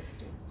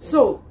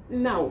 So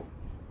now,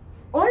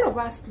 all of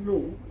us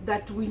know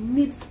that we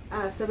need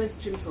 7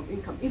 streams of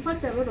income. In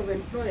fact, a lot of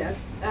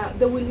employers,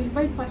 they will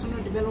invite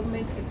personal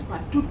development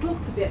experts to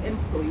talk to their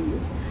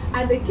employees,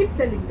 and they keep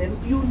telling them,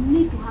 you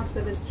need to have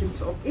 7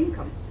 streams of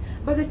income.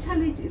 But the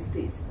challenge is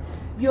this: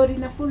 you're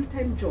in a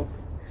full-time job.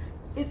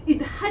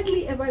 It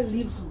hardly ever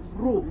leaves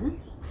room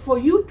for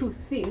you to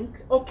think,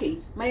 okay,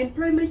 my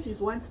employment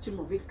is 1 stream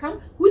of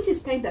income, which is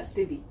kind of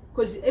steady,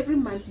 because every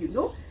month, you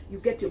know, you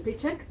get your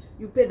paycheck,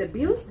 you pay the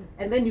bills,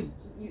 and then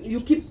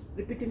you keep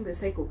repeating the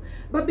cycle.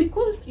 But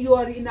because you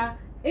are in a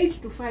 8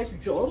 to 5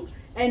 job,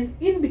 and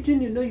in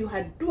between, you know, you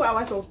had 2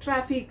 hours of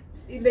traffic,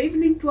 in the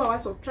evening 2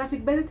 hours of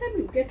traffic, by the time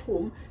you get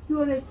home, you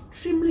are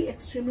extremely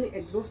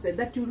exhausted,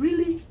 that you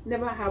really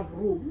never have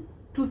room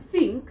to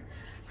think,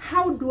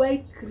 how do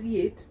I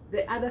create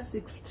the other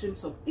 6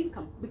 streams of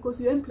income? Because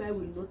your employer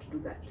will not do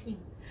that.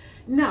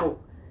 Now,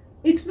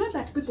 it's not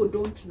that people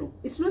don't know.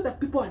 It's not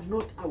that people are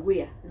not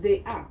aware.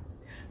 They are.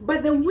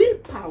 But the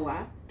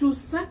willpower to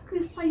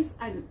sacrifice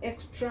an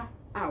extra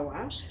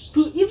hour to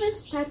even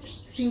start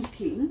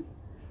thinking,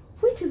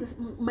 which is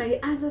my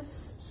other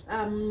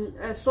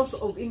source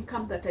of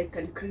income that I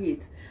can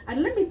create.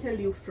 And let me tell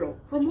you, Flo,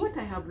 from what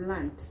I have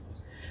learned,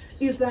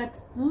 is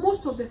that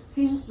most of the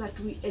things that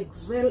we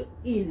excel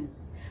in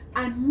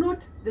are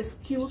not the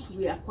skills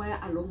we acquire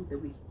along the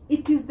way.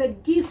 It is the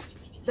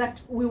gift that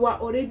we were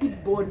already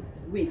born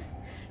with.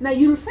 Now,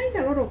 you'll find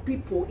a lot of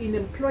people in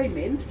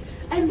employment,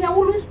 and they're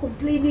always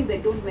complaining they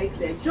don't like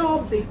their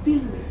job, they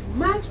feel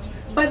mismatched,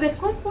 but the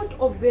comfort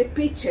of their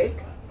paycheck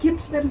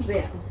keeps them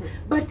there.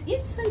 But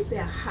inside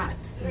their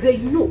heart, they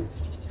know,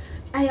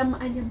 I am a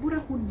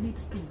nyambura who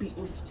needs to be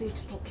on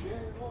stage talking.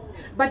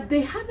 But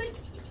they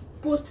haven't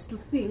paused to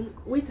think,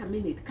 wait a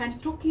minute, can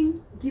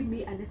talking give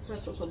me an extra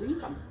source of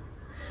income?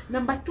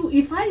 Number 2,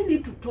 if I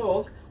need to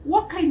talk,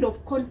 what kind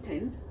of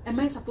content am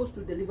I supposed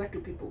to deliver to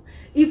people?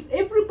 If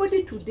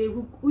everybody today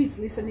who is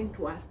listening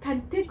to us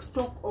can take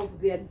stock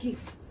of their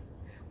gifts,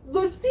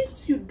 the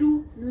things you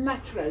do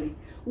naturally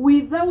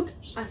without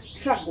a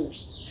struggle,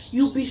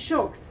 you'll be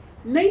shocked.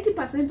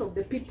 90% of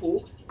the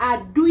people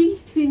are doing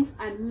things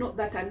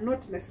that are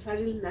not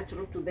necessarily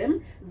natural to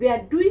them. They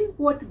are doing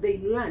what they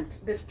learned,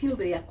 the skill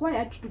they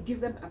acquired, to give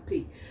them a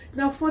pay.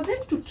 Now, for them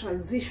to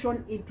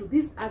transition into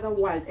this other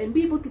world and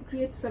be able to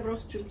create several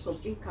streams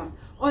of income,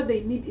 all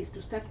they need is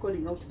to start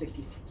calling out the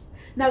gift.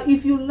 Now,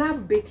 if you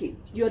love baking,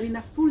 you're in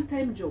a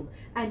full-time job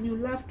and you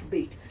love to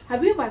bake,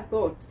 have you ever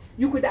thought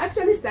you could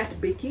actually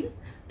start baking?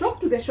 Talk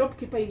to the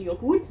shopkeeper in your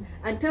hood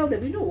and tell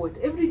them, you know what,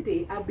 every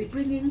day I'll be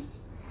bringing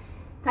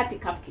 30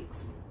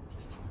 cupcakes,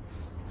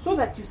 so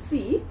that you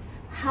see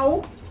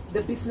how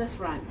the business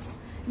runs.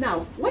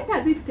 Now, what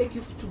does it take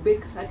you to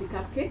bake 30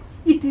 cupcakes?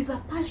 It is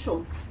a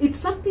passion. It's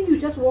something you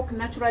just walk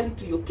naturally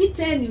to your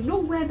kitchen. You know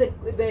where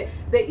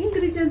the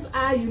ingredients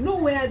are. You know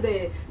where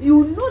the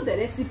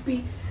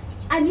recipe,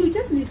 and you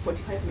just need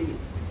 45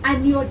 minutes,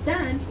 and you're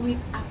done with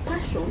a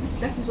passion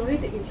that is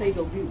already inside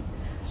of you.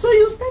 So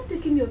you start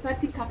taking your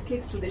 30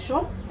 cupcakes to the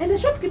shop, and the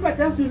shopkeeper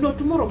tells you, no,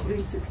 tomorrow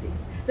bring 60.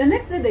 The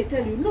next day they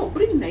tell you, no,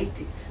 bring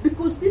 90,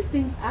 because these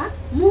things are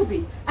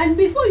moving. And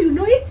before you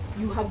know it,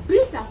 you have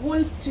built a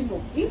whole stream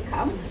of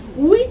income,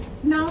 which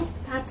now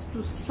starts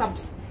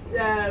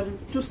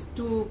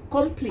to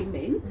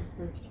complement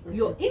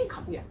your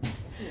income.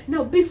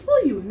 Now, before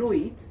you know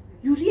it,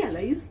 you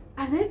realize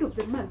at the end of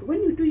the month,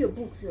 when you do your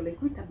books, you're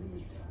like, wait a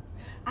minute,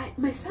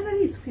 my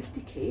salary is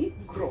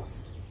 50K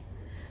gross.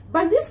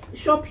 But this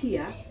shop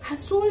here has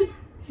sold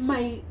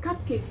my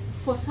cupcakes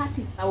for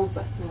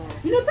 30,000.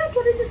 You know, that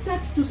already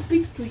starts to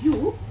speak to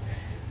you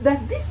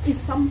that this is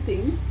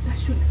something that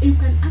you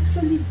can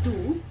actually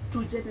do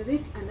to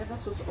generate another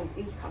source of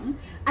income.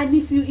 And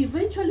if you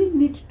eventually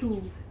need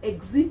to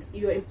exit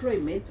your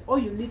employment, all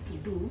you need to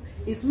do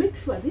is make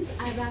sure this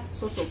other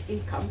source of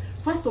income,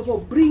 first of all,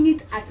 bring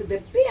it at the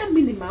bare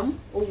minimum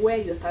of where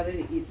your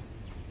salary is.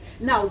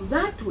 Now,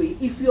 that way,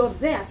 if you're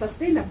there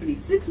sustainably,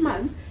 6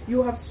 months,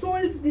 you have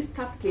sold these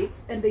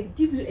cupcakes and they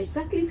give you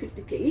exactly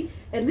 50K,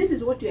 and this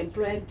is what your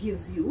employer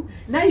gives you.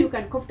 Now you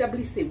can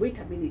comfortably say, wait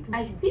a minute,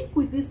 I think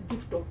with this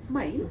gift of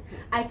mine,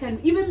 I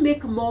can even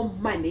make more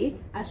money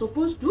as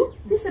opposed to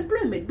this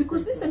employment,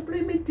 because this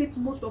employment takes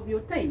most of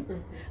your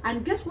time.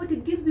 And guess what?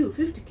 It gives you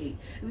 50K.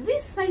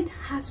 This side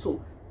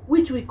hustle,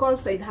 which we call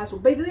side hustle,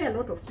 by the way, a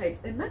lot of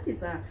times, and that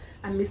is a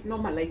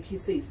misnomer, like he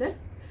says,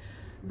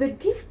 the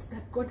gifts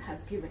that God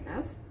has given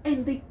us,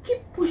 and they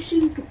keep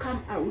pushing to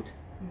come out.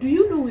 Do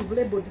you know we've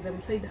labeled them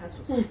side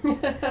hustles?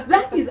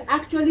 That is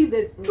actually actually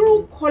the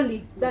true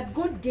calling that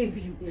God gave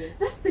you. Yes.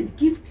 That's the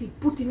gift He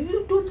put in you.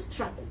 You don't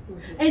struggle.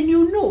 And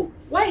you know,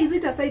 why is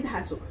it a side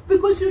hustle?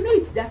 Because you know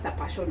it's just a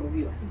passion of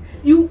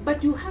yours.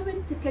 But you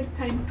haven't taken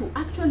time to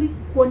actually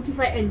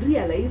quantify and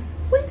realize,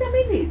 wait a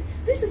minute,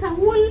 this is a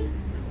whole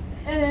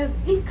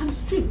income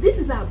stream. This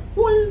is a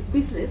whole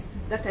business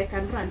that I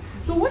can run.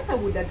 So what I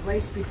would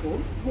advise people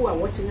who are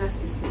watching us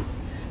is this: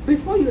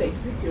 before you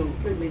exit your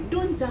employment,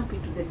 don't jump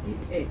into the deep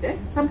end.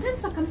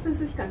 Sometimes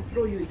circumstances can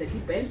throw you in the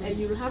deep end and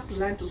you'll have to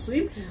learn to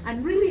swim.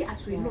 And really,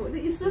 as we know,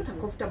 it's not a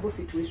comfortable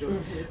situation.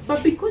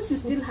 But because you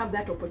still have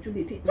that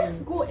opportunity,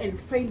 just go and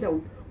find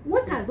out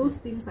what are those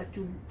things that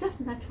you just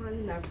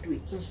naturally love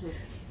doing.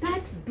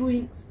 Start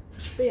doing,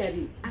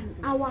 sparing an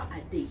hour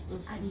a day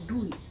and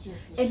do it.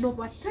 And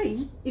over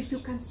time, if you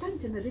can start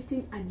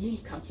generating an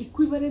income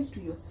equivalent to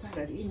your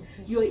salary,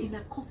 you're in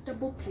a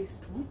comfortable place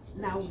to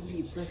now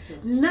live.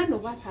 None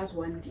of us has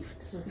one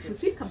gift. If you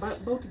think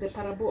about the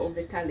parable of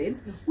the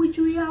talents, which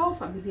we are all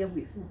familiar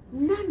with,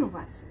 none of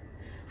us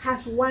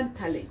has one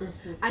talent.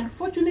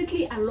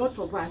 Unfortunately, a lot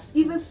of us,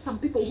 even some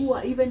people who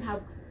are even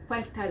have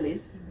 5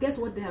 talents, guess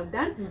what they have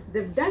done?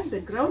 They've dug the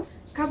ground,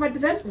 covered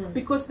them,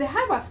 because they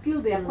have a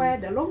skill they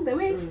acquired along the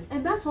way,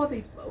 and that's what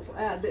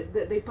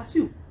they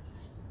pursue.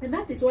 And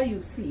that is why you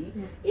see,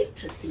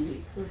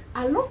 interestingly,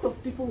 a lot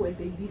of people, when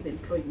they leave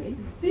employment,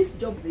 this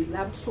job they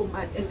loved so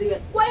much and they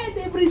acquired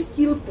every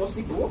skill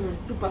possible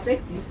to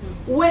perfect it.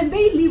 When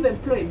they leave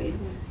employment,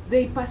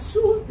 they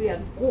pursue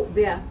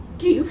their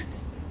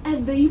gift,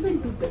 and they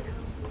even do better.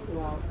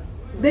 Wow.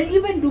 They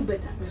even do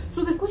better.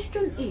 So the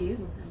question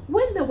is,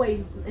 when they were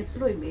in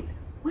employment,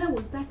 where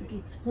was that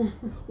gift?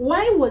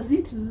 Why was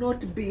it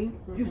not being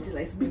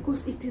utilized?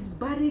 Because it is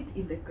buried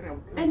in the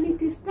ground. And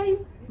it is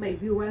time, my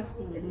viewers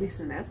and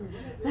listeners,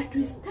 that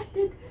we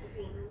started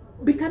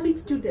becoming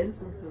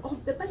students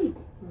of the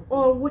Bible,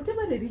 or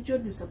whatever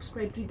religion you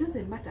subscribe to. It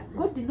doesn't matter.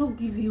 God did not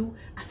give you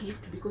a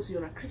gift because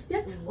you're a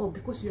Christian, or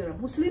because you're a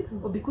Muslim,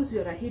 or because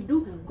you're a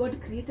Hindu.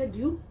 God created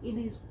you in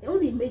His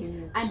own image,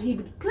 and He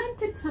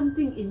planted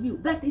something in you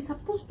that is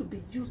supposed to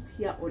be used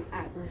here on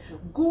earth.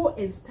 Go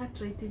and start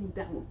writing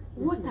down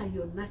what are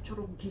your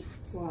natural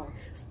gifts.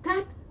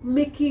 Start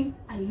making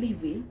a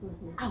living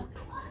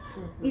out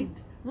of it.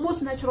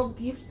 Most natural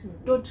gifts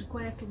don't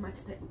require too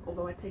much time of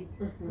our time,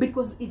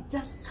 because it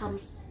just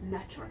comes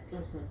natural.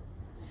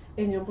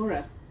 And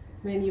Nyambura,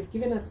 man, you've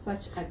given us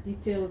such a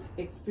detailed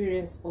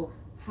experience of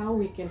how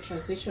we can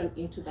transition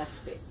into that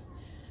space.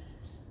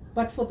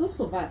 But for those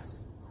of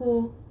us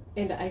who,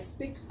 and I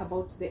speak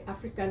about the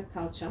African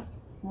culture,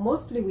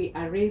 mostly we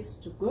are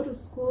raised to go to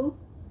school,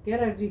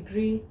 get a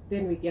degree,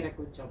 then we get a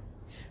good job.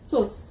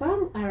 So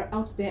some are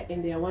out there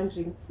and they are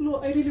wondering, Flo,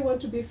 I really want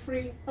to be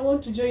free. I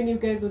want to join you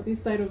guys on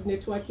this side of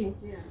networking.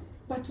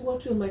 But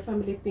what will my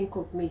family think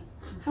of me?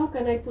 How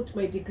can I put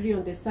my degree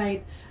on the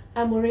side?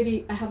 I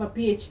have a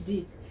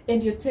PhD,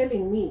 and you're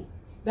telling me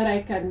that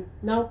I can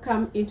now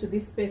come into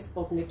this space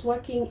of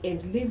networking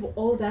and leave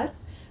all that?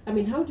 I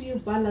mean, how do you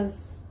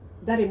balance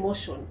that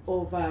emotion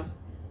of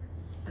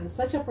I'm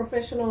such a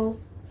professional?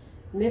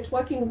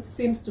 Networking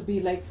seems to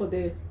be like for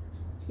the,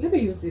 let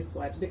me use this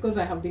word because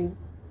I have been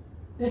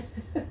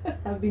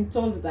I've been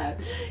told that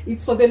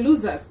it's for the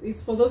losers.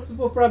 It's for those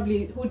people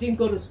probably who didn't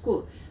go to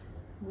school.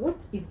 What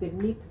is the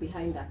myth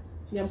behind that?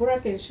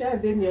 Nyambura can share,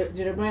 then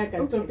Jeremiah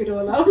can top it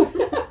all up.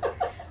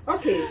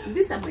 Okay,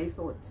 these are my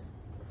thoughts.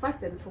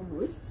 First and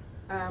foremost,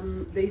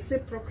 they say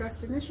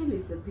procrastination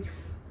is a thief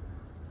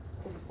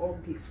of all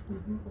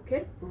gifts,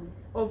 okay?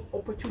 Of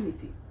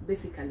opportunity,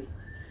 basically.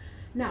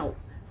 Now,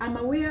 I'm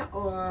aware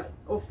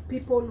of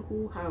people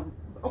who have,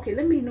 okay,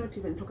 let me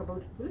talk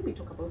about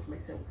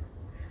myself.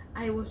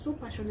 I was so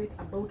passionate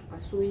about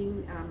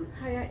pursuing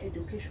higher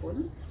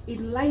education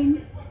in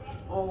line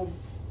of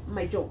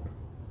my job,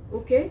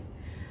 okay?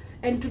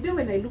 And today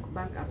when I look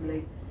back, I'm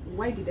like,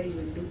 why did I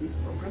even do this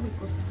program? It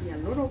cost me a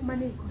lot of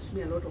money, it cost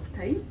me a lot of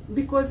time,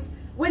 because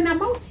when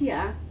I'm out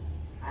here,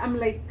 I'm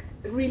like,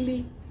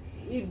 really,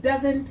 it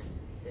doesn't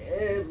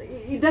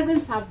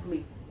serve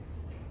me.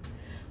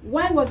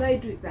 Why was I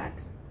doing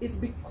that? It's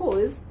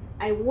because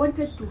I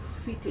wanted to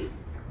fit in,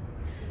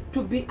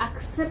 to be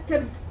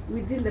accepted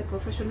within the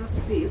professional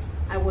space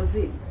I was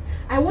in.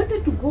 I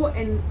wanted to go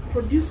and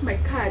produce my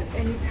card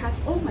and it has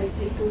all my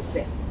titles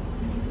there.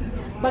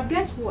 But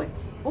guess what?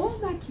 All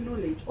that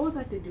knowledge, all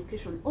that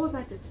education, all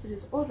that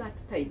experience, all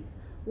that time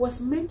was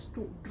meant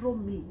to draw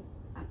me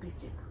a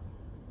paycheck.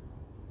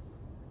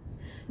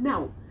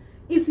 Now,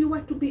 if you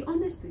were to be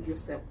honest with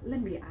yourself,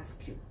 let me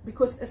ask you,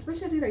 because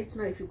especially right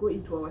now, if you go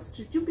into our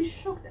street, you'll be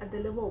shocked at the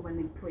level of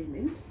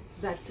unemployment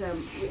that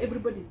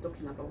everybody is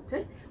talking about.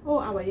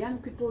 Or our young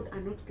people are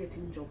not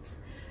getting jobs.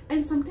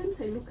 And sometimes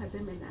I look at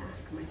them and I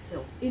ask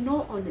myself, in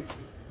all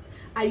honesty,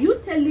 are you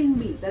telling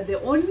me that the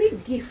only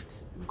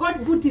gift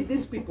God put in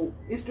these people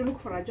is to look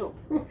for a job?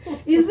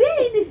 Is there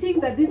anything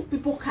that these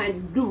people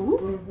can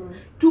do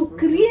to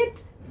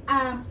create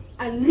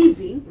a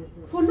living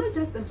for not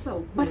just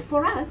themselves, but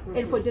for us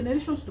and for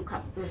generations to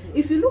come?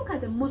 If you look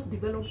at the most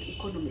developed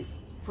economies,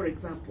 for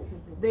example.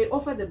 They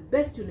offer the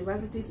best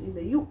universities in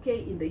the UK,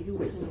 in the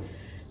US.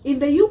 In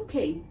the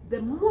UK,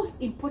 the most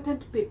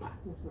important paper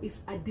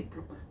is a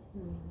diploma.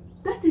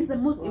 That is the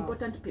most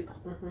important paper.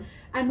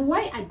 And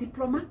why a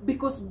diploma?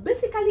 Because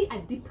basically a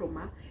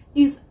diploma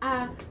is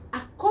a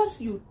course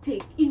you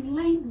take in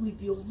line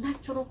with your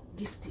natural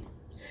gifting.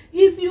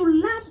 If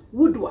you love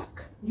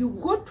woodwork, you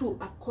go to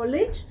a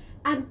college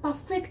and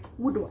perfect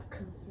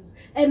woodwork.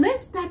 And then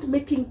start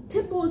making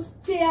tables,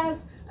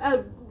 chairs,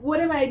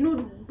 whatever. I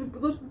know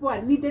those people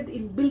are needed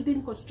in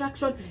building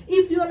construction.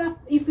 If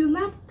you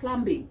love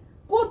plumbing,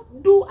 go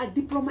do a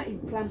diploma in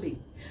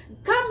plumbing.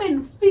 Come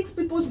and fix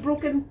people's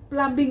broken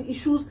plumbing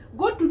issues.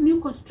 Go to new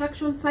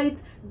construction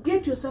sites.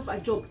 Get yourself a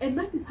job. And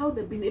that is how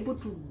they've been able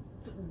to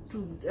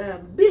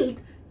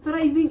build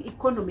thriving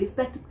economies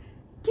that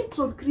keeps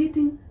on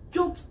creating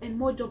jobs and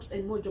more jobs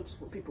and more jobs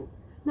for people.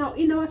 Now,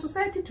 in our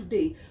society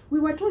today, we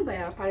were told by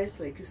our parents,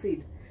 like you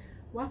said,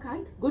 work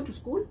hard, go to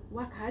school,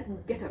 work hard,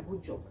 get a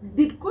good job.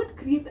 Did God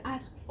create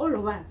us, all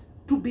of us,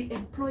 to be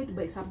employed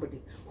by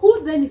somebody?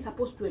 Who then is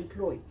supposed to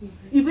employ?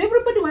 If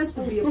everybody wants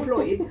to be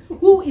employed,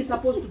 who is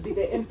supposed to be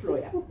the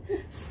employer?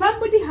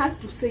 Somebody has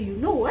to say, you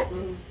know what?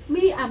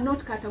 Me, I'm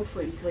not cut out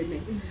for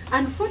employment.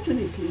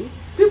 Unfortunately,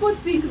 people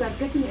think that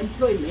getting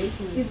employment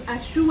is a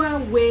sure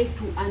way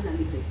to earn a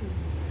living.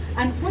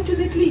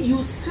 Unfortunately,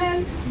 you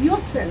sell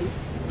yourself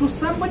to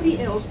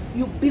somebody else,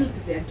 you build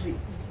their dream.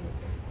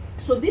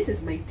 So this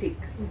is my take.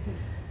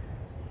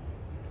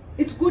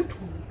 It's good to,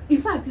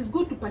 in fact, it's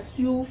good to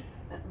pursue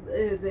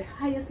the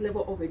highest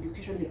level of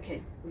education you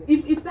can.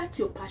 If that's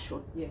your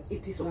passion,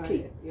 it is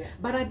okay.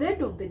 But at the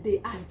end of the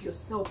day, ask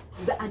yourself,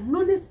 the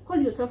anonymous, call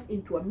yourself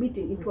into a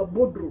meeting, into a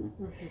boardroom,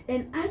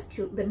 and ask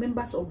the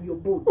members of your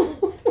board,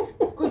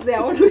 because they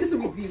are always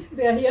with you.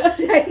 They are here.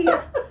 They are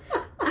here.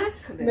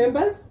 Ask them.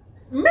 Members?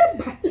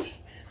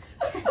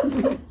 Tell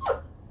me.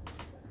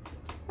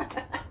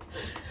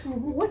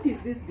 What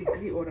is this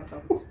degree all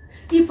about?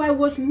 If I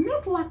was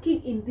not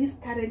working in this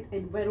current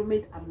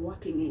environment I'm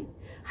working in,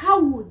 how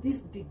would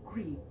this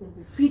degree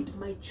feed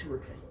my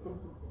children?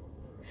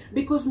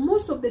 Because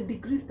most of the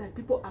degrees that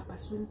people are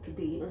pursuing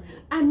today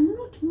are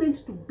not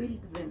meant to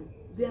build them.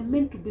 They are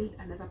meant to build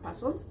another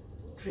person's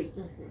dream.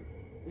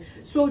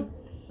 So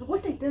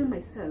what I tell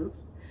myself,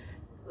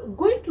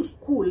 going to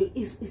school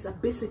is a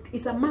basic,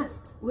 is a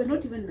must. We're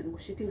not even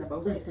negotiating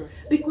about it.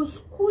 Because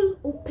school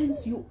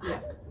opens you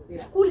up.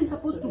 School is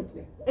supposed to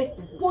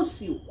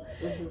expose you.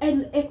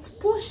 And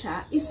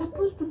exposure is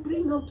supposed to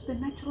bring out the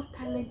natural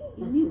talent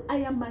in you. I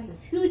am a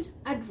huge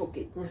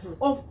advocate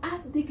of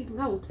us digging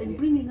out and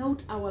bringing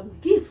out our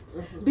gifts.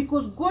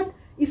 Because God,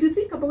 if you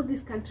think about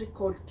this country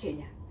called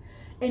Kenya,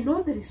 and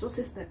all the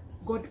resources that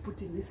God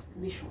put in this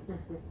nation,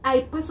 I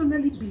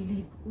personally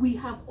believe we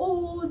have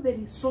all the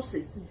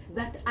resources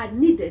that are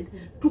needed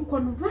to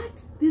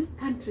convert this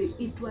country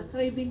into a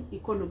thriving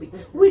economy.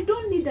 We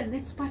don't need an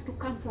expert to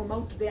come from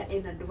out there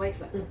and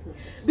advise us,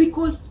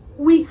 because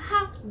we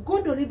have,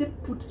 God already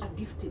put a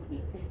gift in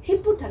me. He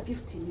put a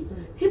gift in you.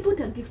 He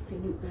put a gift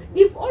in you.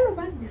 If all of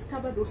us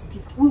discover those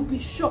gifts, we'll be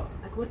shocked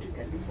at what we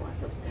can do for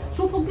ourselves.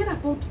 So forget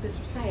about the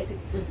society.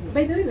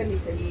 By the way, let me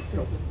tell you,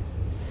 Flo,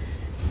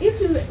 if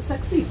you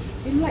succeed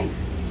in life,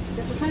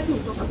 the society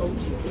will talk about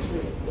you.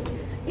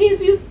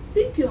 If you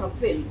think you have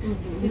failed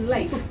in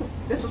life,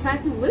 the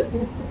society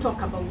will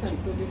talk about you.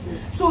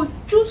 So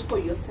choose for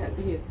yourself.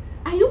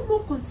 Are you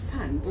more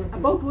concerned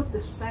about what the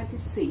society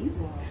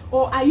says,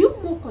 or are you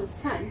more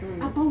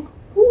concerned about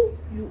who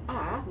you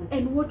are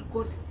and what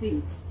God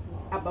thinks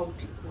about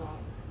you?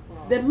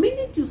 The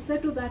minute you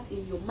settle that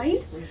in your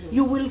mind,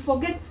 you will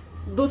forget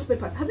those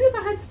papers. Have you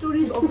ever heard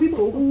stories of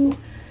people who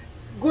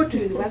go to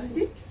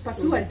university,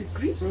 pursue a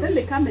degree, then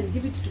they come and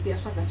give it to their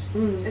father,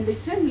 and they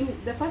tell you,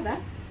 the father,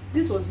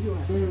 this was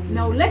yours.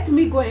 Now let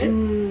me go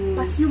and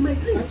pursue my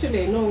dream.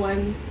 Actually, I know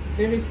one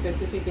very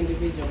specific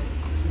individual.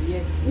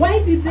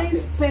 Why did they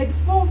spend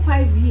 4 or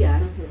 5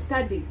 years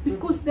studying?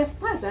 Because the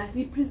father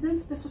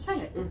represents the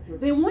society.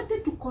 They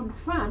wanted to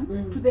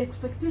conform to the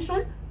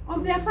expectation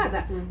of their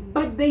father,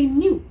 but they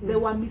knew they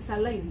were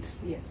misaligned.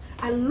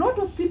 A lot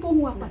of people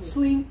who are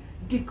pursuing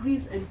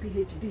degrees and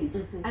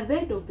PhDs, at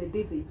the end of the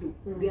day, they know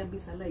they are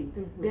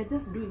misaligned. They are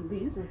just doing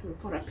this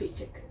for a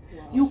paycheck.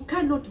 You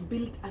cannot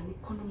build an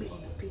economy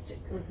on a paycheck,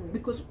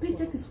 because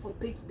paycheck is for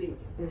paying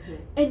bills.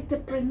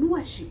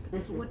 Entrepreneurship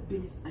is what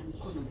builds an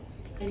economy.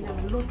 And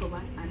a lot of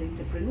us are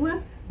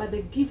entrepreneurs, but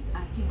the gifts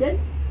are hidden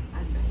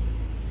under.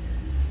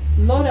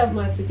 Lord have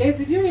mercy. Guys,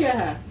 did you hear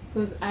her?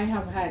 Because I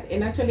have had,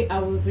 and actually I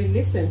will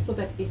re-listen so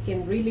that it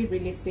can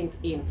really sink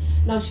in.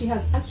 Now she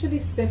has actually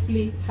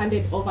safely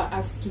handed over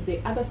us to the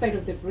other side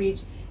of the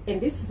bridge,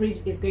 and this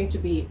bridge is going to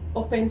be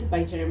opened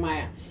by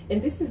Jeremiah,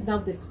 and this is now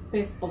the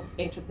space of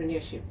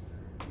entrepreneurship.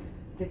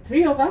 The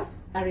three of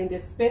us are in the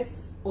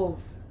space of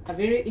a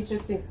very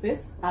interesting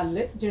space. I'll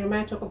let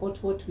Jeremiah talk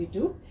about what we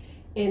do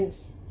and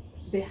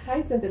the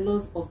highs and the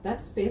lows of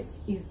that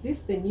space. Is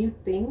this the new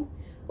thing,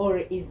 or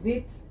is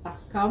it a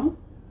scam?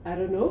 I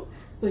don't know.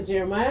 So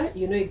Jeremiah,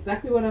 you know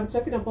exactly what I'm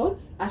talking about.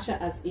 Usher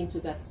us into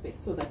that space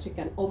so that you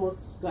can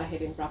almost go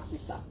ahead and wrap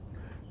this up.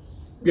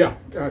 Yeah,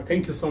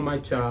 thank you so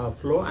much,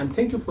 Flo, and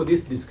thank you for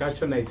this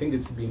discussion. I think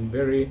it's been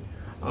very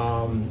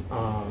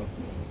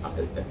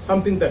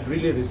something that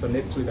really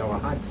resonates with our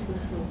hearts,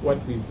 what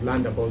we've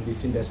learned about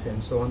this industry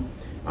and so on.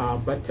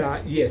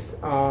 Yes,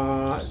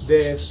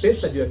 the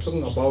space that you're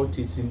talking about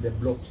is in the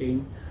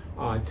blockchain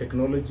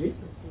technology.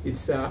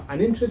 It's an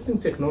interesting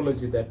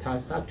technology that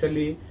has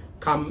actually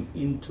come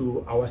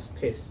into our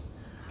space.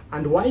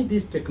 And why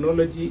this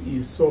technology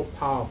is so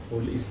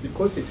powerful is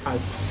because it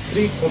has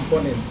three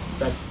components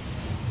that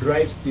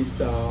drives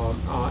this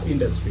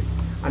industry,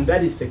 and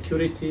that is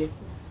security,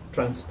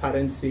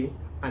 transparency,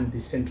 and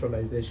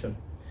decentralization.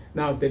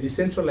 Now, the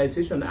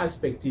decentralization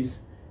aspect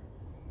is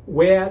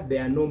where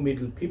there are no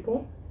middle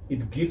people.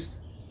 It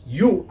gives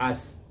you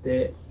as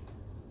the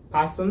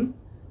person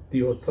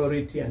the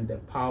authority and the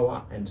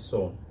power and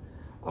so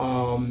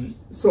on.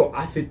 So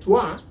as it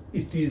were,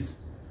 it is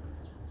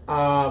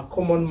a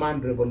common man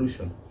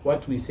revolution.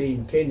 What we say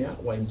in Kenya,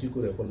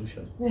 Wanjiku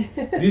revolution.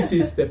 This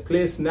is the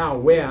place now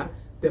where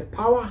the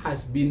power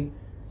has been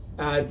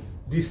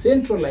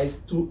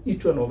decentralized to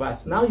each one of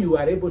us. Now you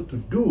are able to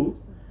do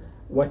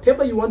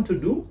whatever you want to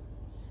do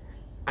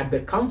at the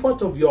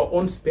comfort of your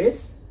own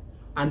space,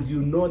 and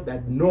you know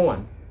that no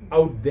one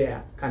out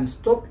there can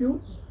stop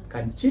you,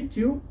 can cheat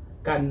you,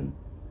 can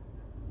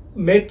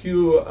make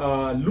you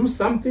lose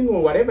something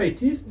or whatever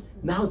it is.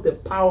 Now the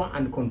power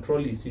and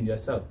control is in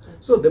yourself.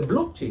 So the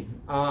blockchain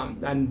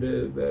and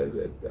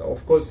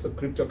of course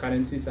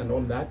cryptocurrencies and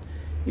all that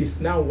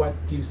is now what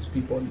gives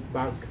people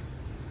back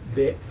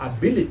the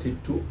ability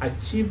to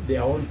achieve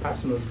their own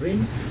personal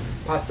dreams,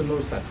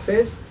 personal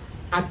success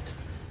at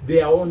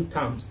their own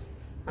terms.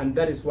 And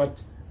that is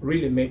what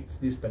really makes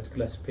this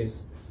particular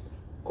space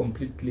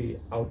completely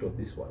out of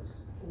this world.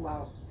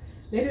 Wow.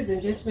 Ladies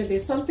and gentlemen,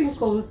 there's something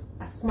called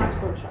a smart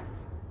contract.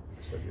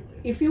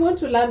 Absolutely. If you want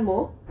to learn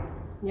more,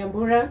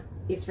 Nyambura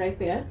is right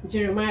there,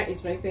 Jeremiah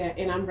is right there,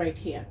 and I'm right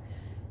here.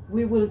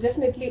 We will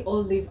definitely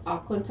all leave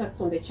our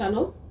contacts on the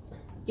channel.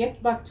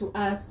 Get back to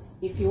us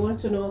if you want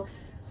to know.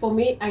 For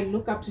me, I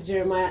look up to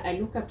Jeremiah, I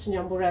look up to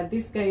Nyambura.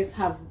 These guys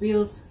have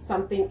built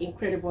something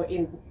incredible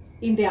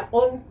in their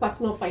own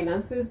personal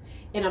finances.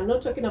 And I'm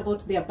not talking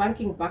about their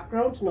banking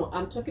background. No,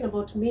 I'm talking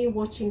about me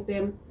watching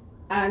them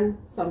earn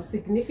some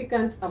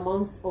significant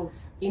amounts of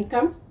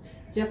income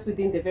just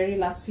within the very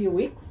last few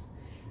weeks.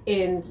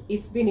 And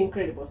it's been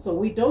incredible. So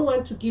we don't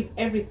want to give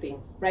everything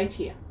right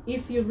here.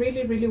 If you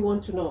really, really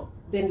want to know,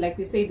 then like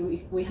we said,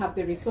 we have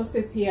the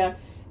resources here,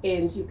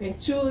 and you can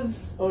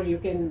choose, or you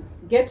can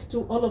get to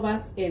all of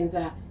us and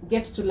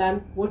get to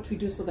learn what we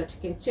do so that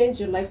you can change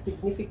your life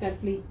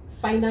significantly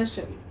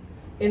financially.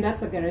 And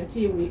that's a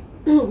guarantee.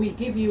 We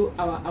give you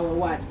our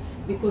word,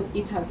 because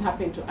it has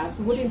happened to us.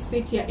 We wouldn't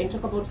sit here and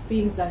talk about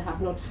things that have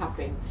not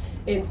happened.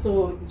 And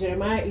so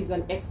Jeremiah is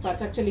an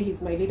expert. Actually,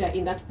 he's my leader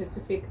in that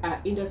specific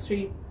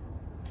industry.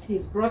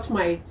 He's brought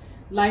my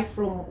life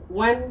from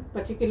one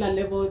particular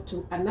level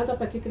to another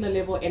particular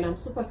level, and I'm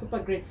super, super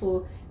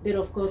grateful. Then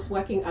of course,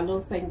 working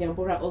alongside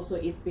Nyambura also,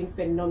 it's been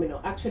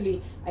phenomenal.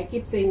 Actually, I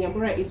keep saying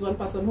Nyambura is one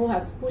person who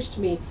has pushed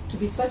me to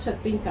be such a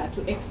thinker,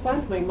 to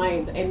expand my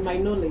mind and my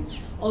knowledge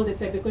all the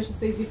time, because she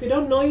says if you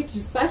don't know it, you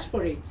search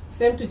for it.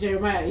 Same to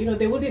Jeremiah, you know,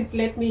 they wouldn't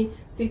let me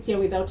sit here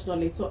without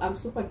knowledge. So I'm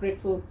super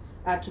grateful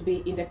to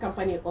be in the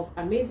company of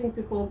amazing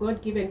people,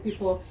 God-given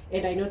people,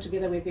 and I know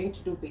together we're going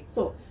to do big.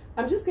 So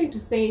I'm just going to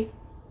say,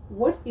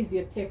 what is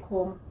your take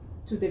home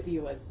to the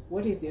viewers?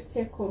 What is your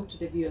take home to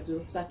the viewers?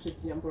 We'll start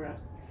with Nyambura.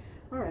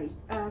 All right,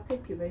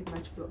 thank you very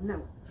much, Flo.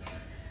 Now,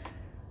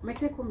 my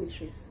take home is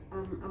this.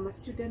 I'm a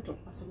student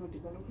of personal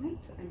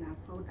development, and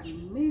I've found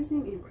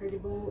amazing,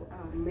 incredible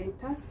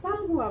mentors,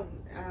 some who have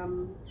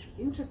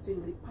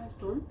interestingly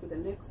passed on to the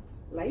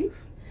next life,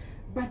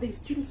 but they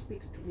still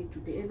speak to me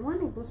today. And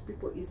one of those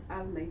people is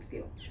Al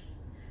Nightingale.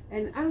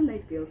 And Al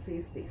Nightingale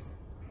says this: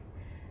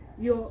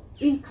 your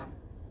income,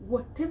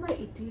 whatever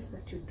it is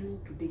that you're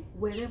doing today,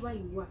 wherever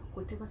you are,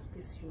 whatever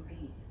space you're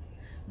in,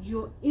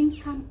 your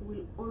income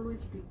will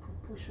always be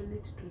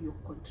proportionate to your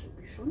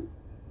contribution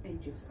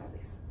and your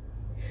service.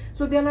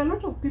 So there are a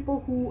lot of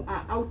people who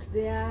are out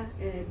there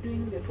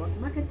doing network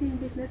marketing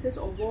businesses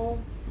of all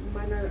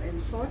manner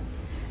and sorts.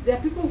 There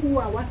are people who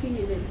are working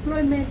in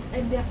employment,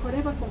 and they are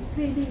forever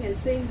complaining and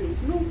saying there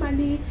is no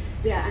money,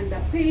 they are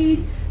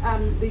underpaid.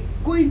 They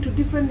go into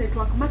different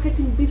network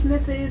marketing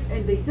businesses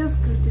and they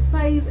just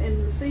criticize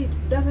and say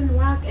it doesn't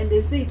work, and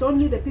they say it's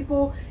only the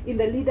people in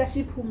the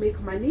leadership who make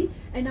money.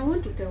 And I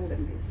want to tell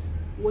them this: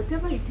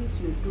 whatever it is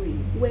you're doing,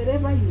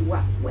 wherever you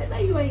are, whether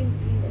you are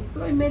in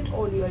employment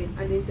or you're an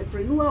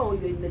entrepreneur or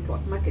you're in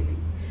network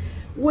marketing,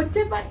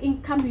 whatever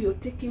income you're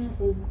taking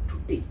home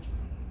today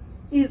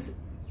is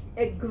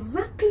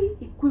exactly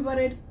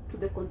equivalent to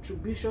the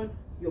contribution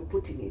you're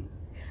putting in.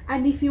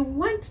 And if you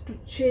want to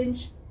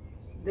change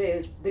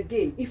the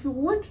game, if you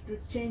want to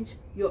change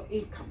your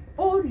income,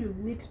 all you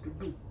need to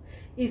do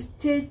is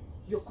change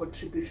your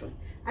contribution.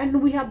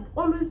 And we have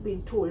always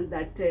been told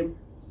that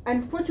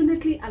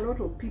unfortunately, a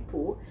lot of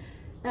people,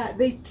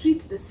 they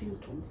treat the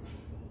symptoms.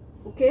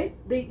 Okay,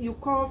 you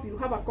cough, you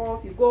have a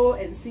cough, you go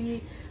and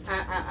see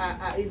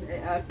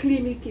a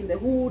clinic in the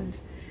hood,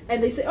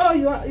 and they say, oh,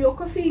 you're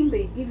coughing,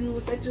 they give you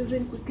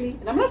cetirizine quickly.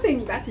 And I'm not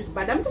saying that is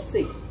bad, I'm just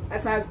saying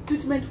as a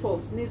treatment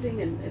for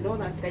sneezing and all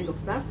that kind of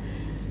stuff.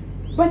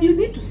 But you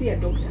need to see a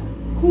doctor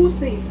who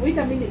says, wait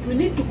a minute, we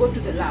need to go to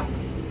the lab.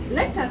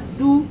 Let us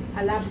do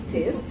a lab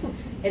test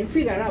and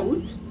figure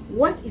out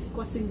what is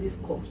causing this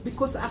cough,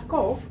 because a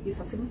cough is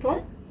a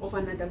symptom of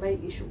an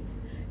underlying issue.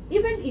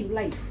 Even in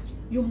life,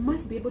 you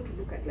must be able to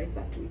look at life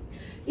that way.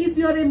 If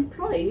you're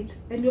employed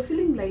and you're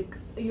feeling like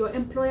your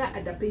employer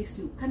underpays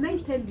you, can I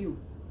tell you,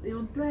 your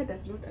employer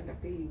does not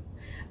underpay you.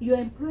 Your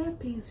employer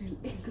pays you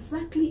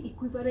exactly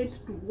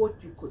equivalent to what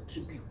you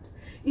contribute.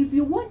 If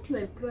you want your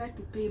employer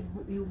to pay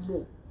you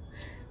more,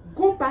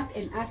 go back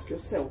and ask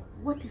yourself,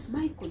 what is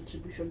my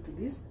contribution to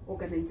this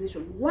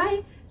organization?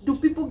 Why do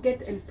people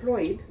get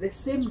employed the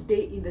same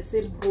day in the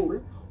same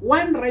role?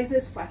 One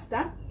rises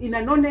faster in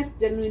an honest,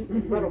 genuine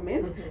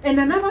environment, and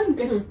another one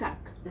gets stuck.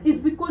 It's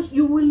because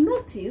you will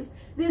notice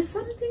there's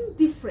something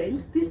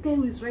different this guy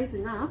who is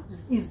rising up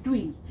is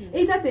doing.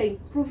 Either they're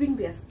improving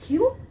their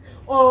skill,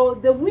 or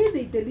the way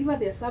they deliver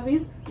their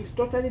service is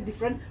totally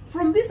different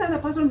from this other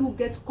person who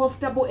gets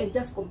comfortable and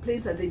just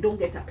complains that they don't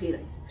get a pay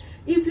rise.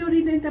 If you're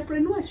in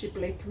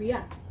entrepreneurship like we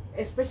are,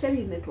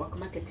 especially in network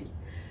marketing,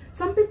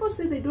 some people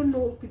say they don't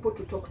know people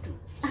to talk to.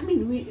 I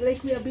mean, we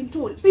have been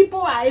told,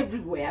 people are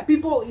everywhere.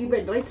 People,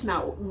 even right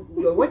now,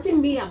 you're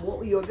watching me,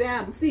 you're there,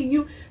 I'm seeing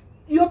you,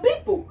 you're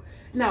people.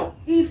 Now,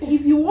 if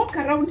you walk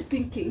around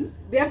thinking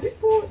there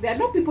are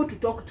no people to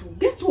talk to,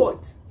 guess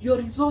what? Your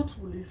results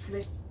will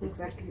reflect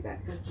exactly that.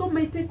 So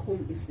my take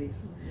home is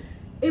this: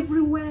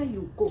 everywhere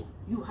you go,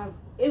 you have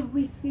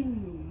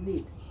everything you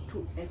need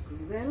to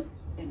excel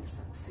and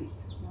succeed.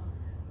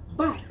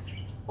 But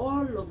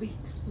all of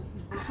it,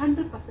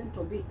 100%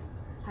 of it,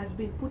 has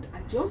been put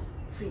at your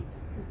feet.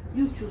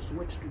 You choose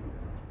what to do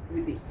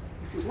with it.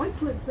 If you want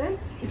to excel,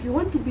 if you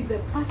want to be the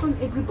person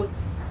everybody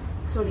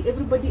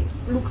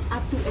looks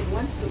up to and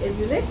wants to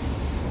emulate,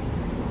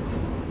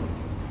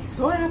 it's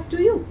all up to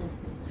you.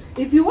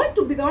 If you want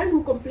to be the one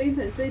who complains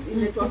and says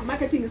in network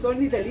marketing it's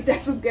only the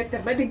leaders who get the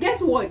money, guess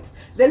what?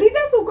 The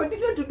leaders will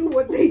continue to do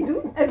what they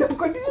do, and they'll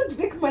continue to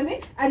take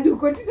money, and you'll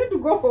continue to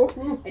go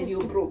home and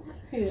you're broke.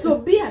 Yeah. So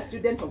be a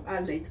student of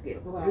Earl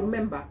Nightingale. Wow.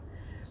 Remember,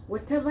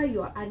 whatever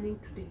you are earning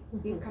today,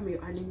 income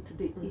you're earning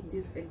today, it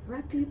is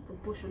exactly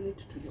proportionate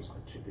to your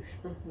contribution.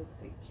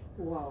 Thank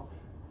you. Wow.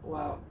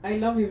 Wow, I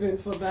love even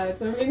for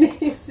that. I mean,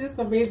 it's just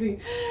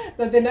amazing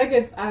that the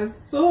nuggets are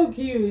so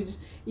huge,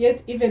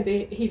 yet even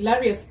the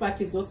hilarious part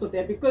is also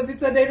there, because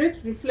it's a direct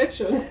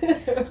reflection.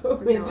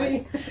 We're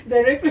doing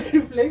direct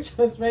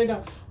reflections right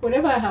now.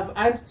 Whatever I have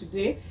earned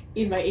today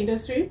in my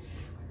industry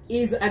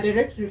is a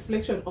direct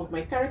reflection of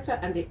my character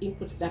and the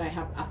inputs that I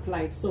have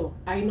applied. So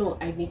I know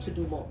I need to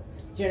do more.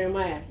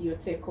 Jeremiah, your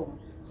take home.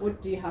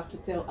 What do you have to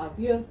tell our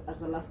viewers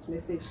as a last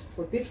message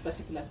for this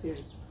particular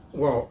series?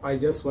 Well, I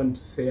just want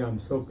to say I'm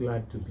so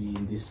glad to be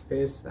in this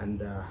space,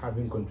 and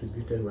having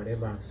contributed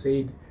whatever I've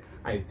said,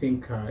 I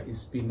think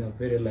it's been a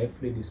very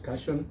lively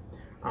discussion.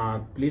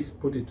 Please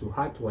put it to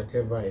heart,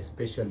 whatever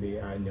especially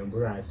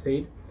Nyambura has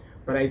said.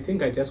 But I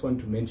think I just want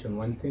to mention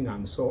one thing.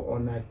 I'm so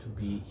honored to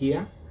be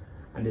here,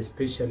 and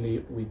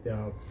especially with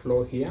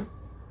Flo here,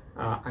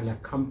 an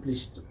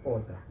accomplished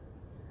author.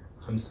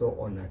 I'm so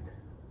honored.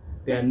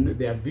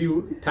 There are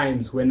few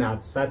times when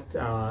I've sat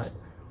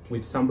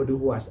with somebody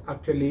who has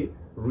actually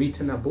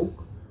written a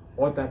book,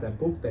 authored a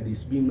book that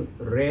is being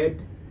read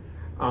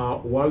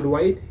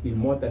worldwide in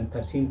more than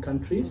 13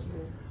 countries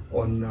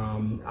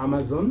on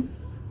Amazon.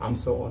 I'm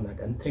so honored,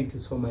 and thank you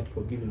so much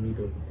for giving me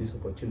this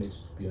opportunity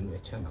to be on your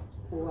channel.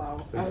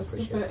 Wow, I'm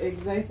super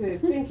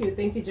excited.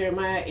 Thank you,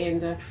 Jeremiah.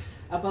 And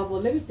above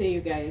all, let me tell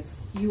you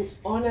guys, you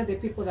honor the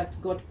people that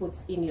God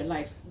puts in your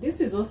life.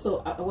 This is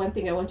also one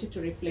thing I want you to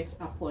reflect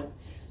upon.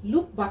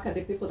 Look back at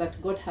the people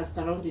that God has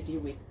surrounded you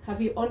with. Have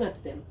you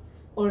honored them?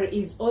 Or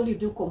is all you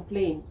do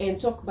complain and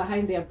talk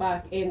behind their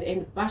back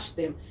and bash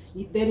them?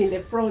 Then in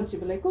the front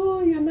you'll be like,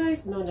 oh, you're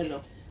nice.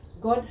 No.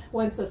 God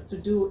wants us to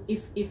do,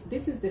 if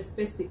this is the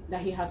space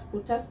that He has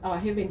put us, our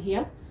heaven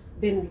here,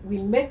 then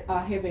we make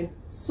our heaven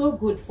so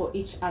good for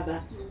each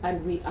other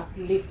and we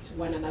uplift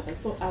one another.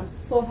 So I'm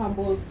so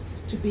humbled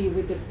to be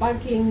with the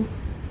banking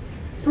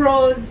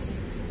pros.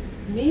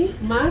 Me,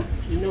 math,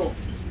 no.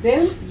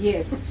 Them,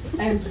 yes.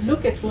 And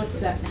look at what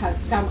that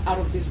has come out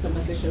of this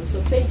conversation. So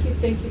thank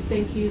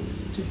you.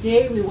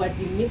 Today we were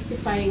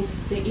demystifying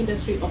the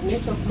industry of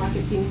network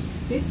marketing.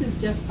 This is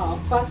just our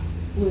first.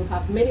 We'll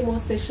have many more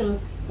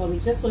sessions, but we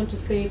just want to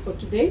say for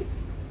today,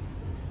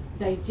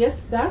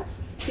 digest that,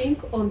 think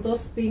on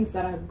those things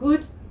that are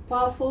good,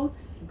 powerful,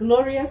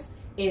 glorious,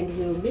 and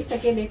we'll meet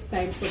again next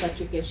time so that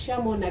you can share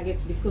more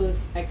nuggets,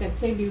 because I can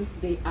tell you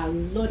they are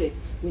loaded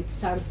with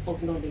tons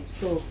of knowledge.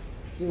 So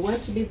We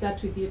want to leave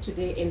that with you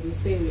today, and we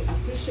say we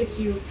appreciate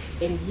you.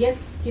 And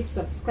yes, keep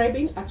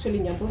subscribing. Actually,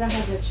 Nyambura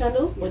has a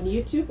channel on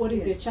YouTube. What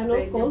is your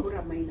channel called?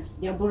 Nyambura Maina.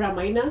 Nyambura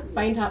Maina. Yes.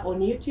 Find her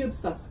on YouTube,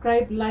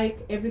 subscribe,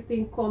 like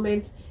everything,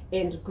 comment,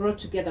 and grow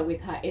together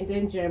with her. And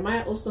then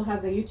Jeremiah also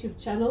has a YouTube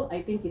channel.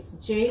 I think it's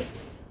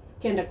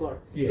Kendagor.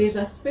 Yes. There's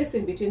a space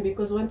in between,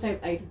 because one time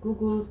I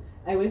googled,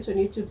 I went on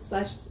YouTube,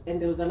 searched,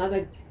 and there was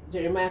another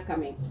Jeremiah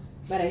coming.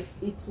 But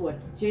it's what?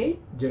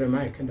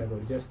 Jeremiah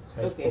Kendagor, just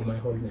type for my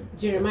whole name.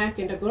 Jeremiah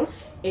Kendagor,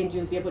 and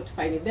you'll be able to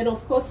find it. Then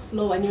of course,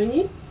 Flo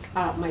Wanyonyi,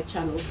 my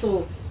channel.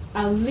 So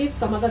I'll leave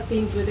some other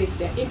things, whether it's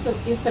their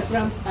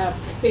Instagram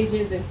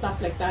pages and stuff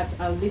like that.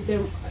 I'll leave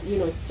them,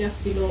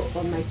 just below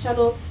on my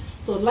channel.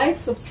 So like,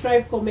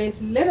 subscribe,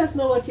 comment, let us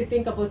know what you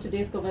think about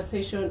today's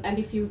conversation. And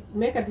if you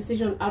make a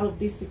decision out of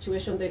this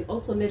situation, then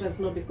also let us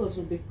know, because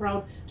we'll be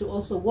proud to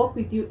also work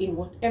with you in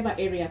whatever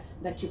area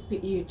that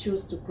you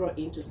choose to grow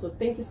into. So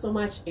thank you so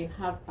much, and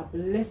have a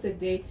blessed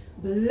day,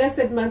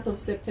 blessed month of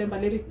September.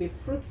 Let it be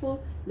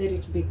fruitful, let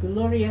it be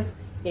glorious.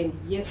 And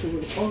yes, we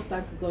will all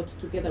thank God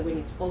together when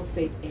it's all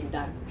said and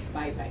done.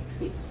 Bye bye.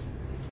 Peace.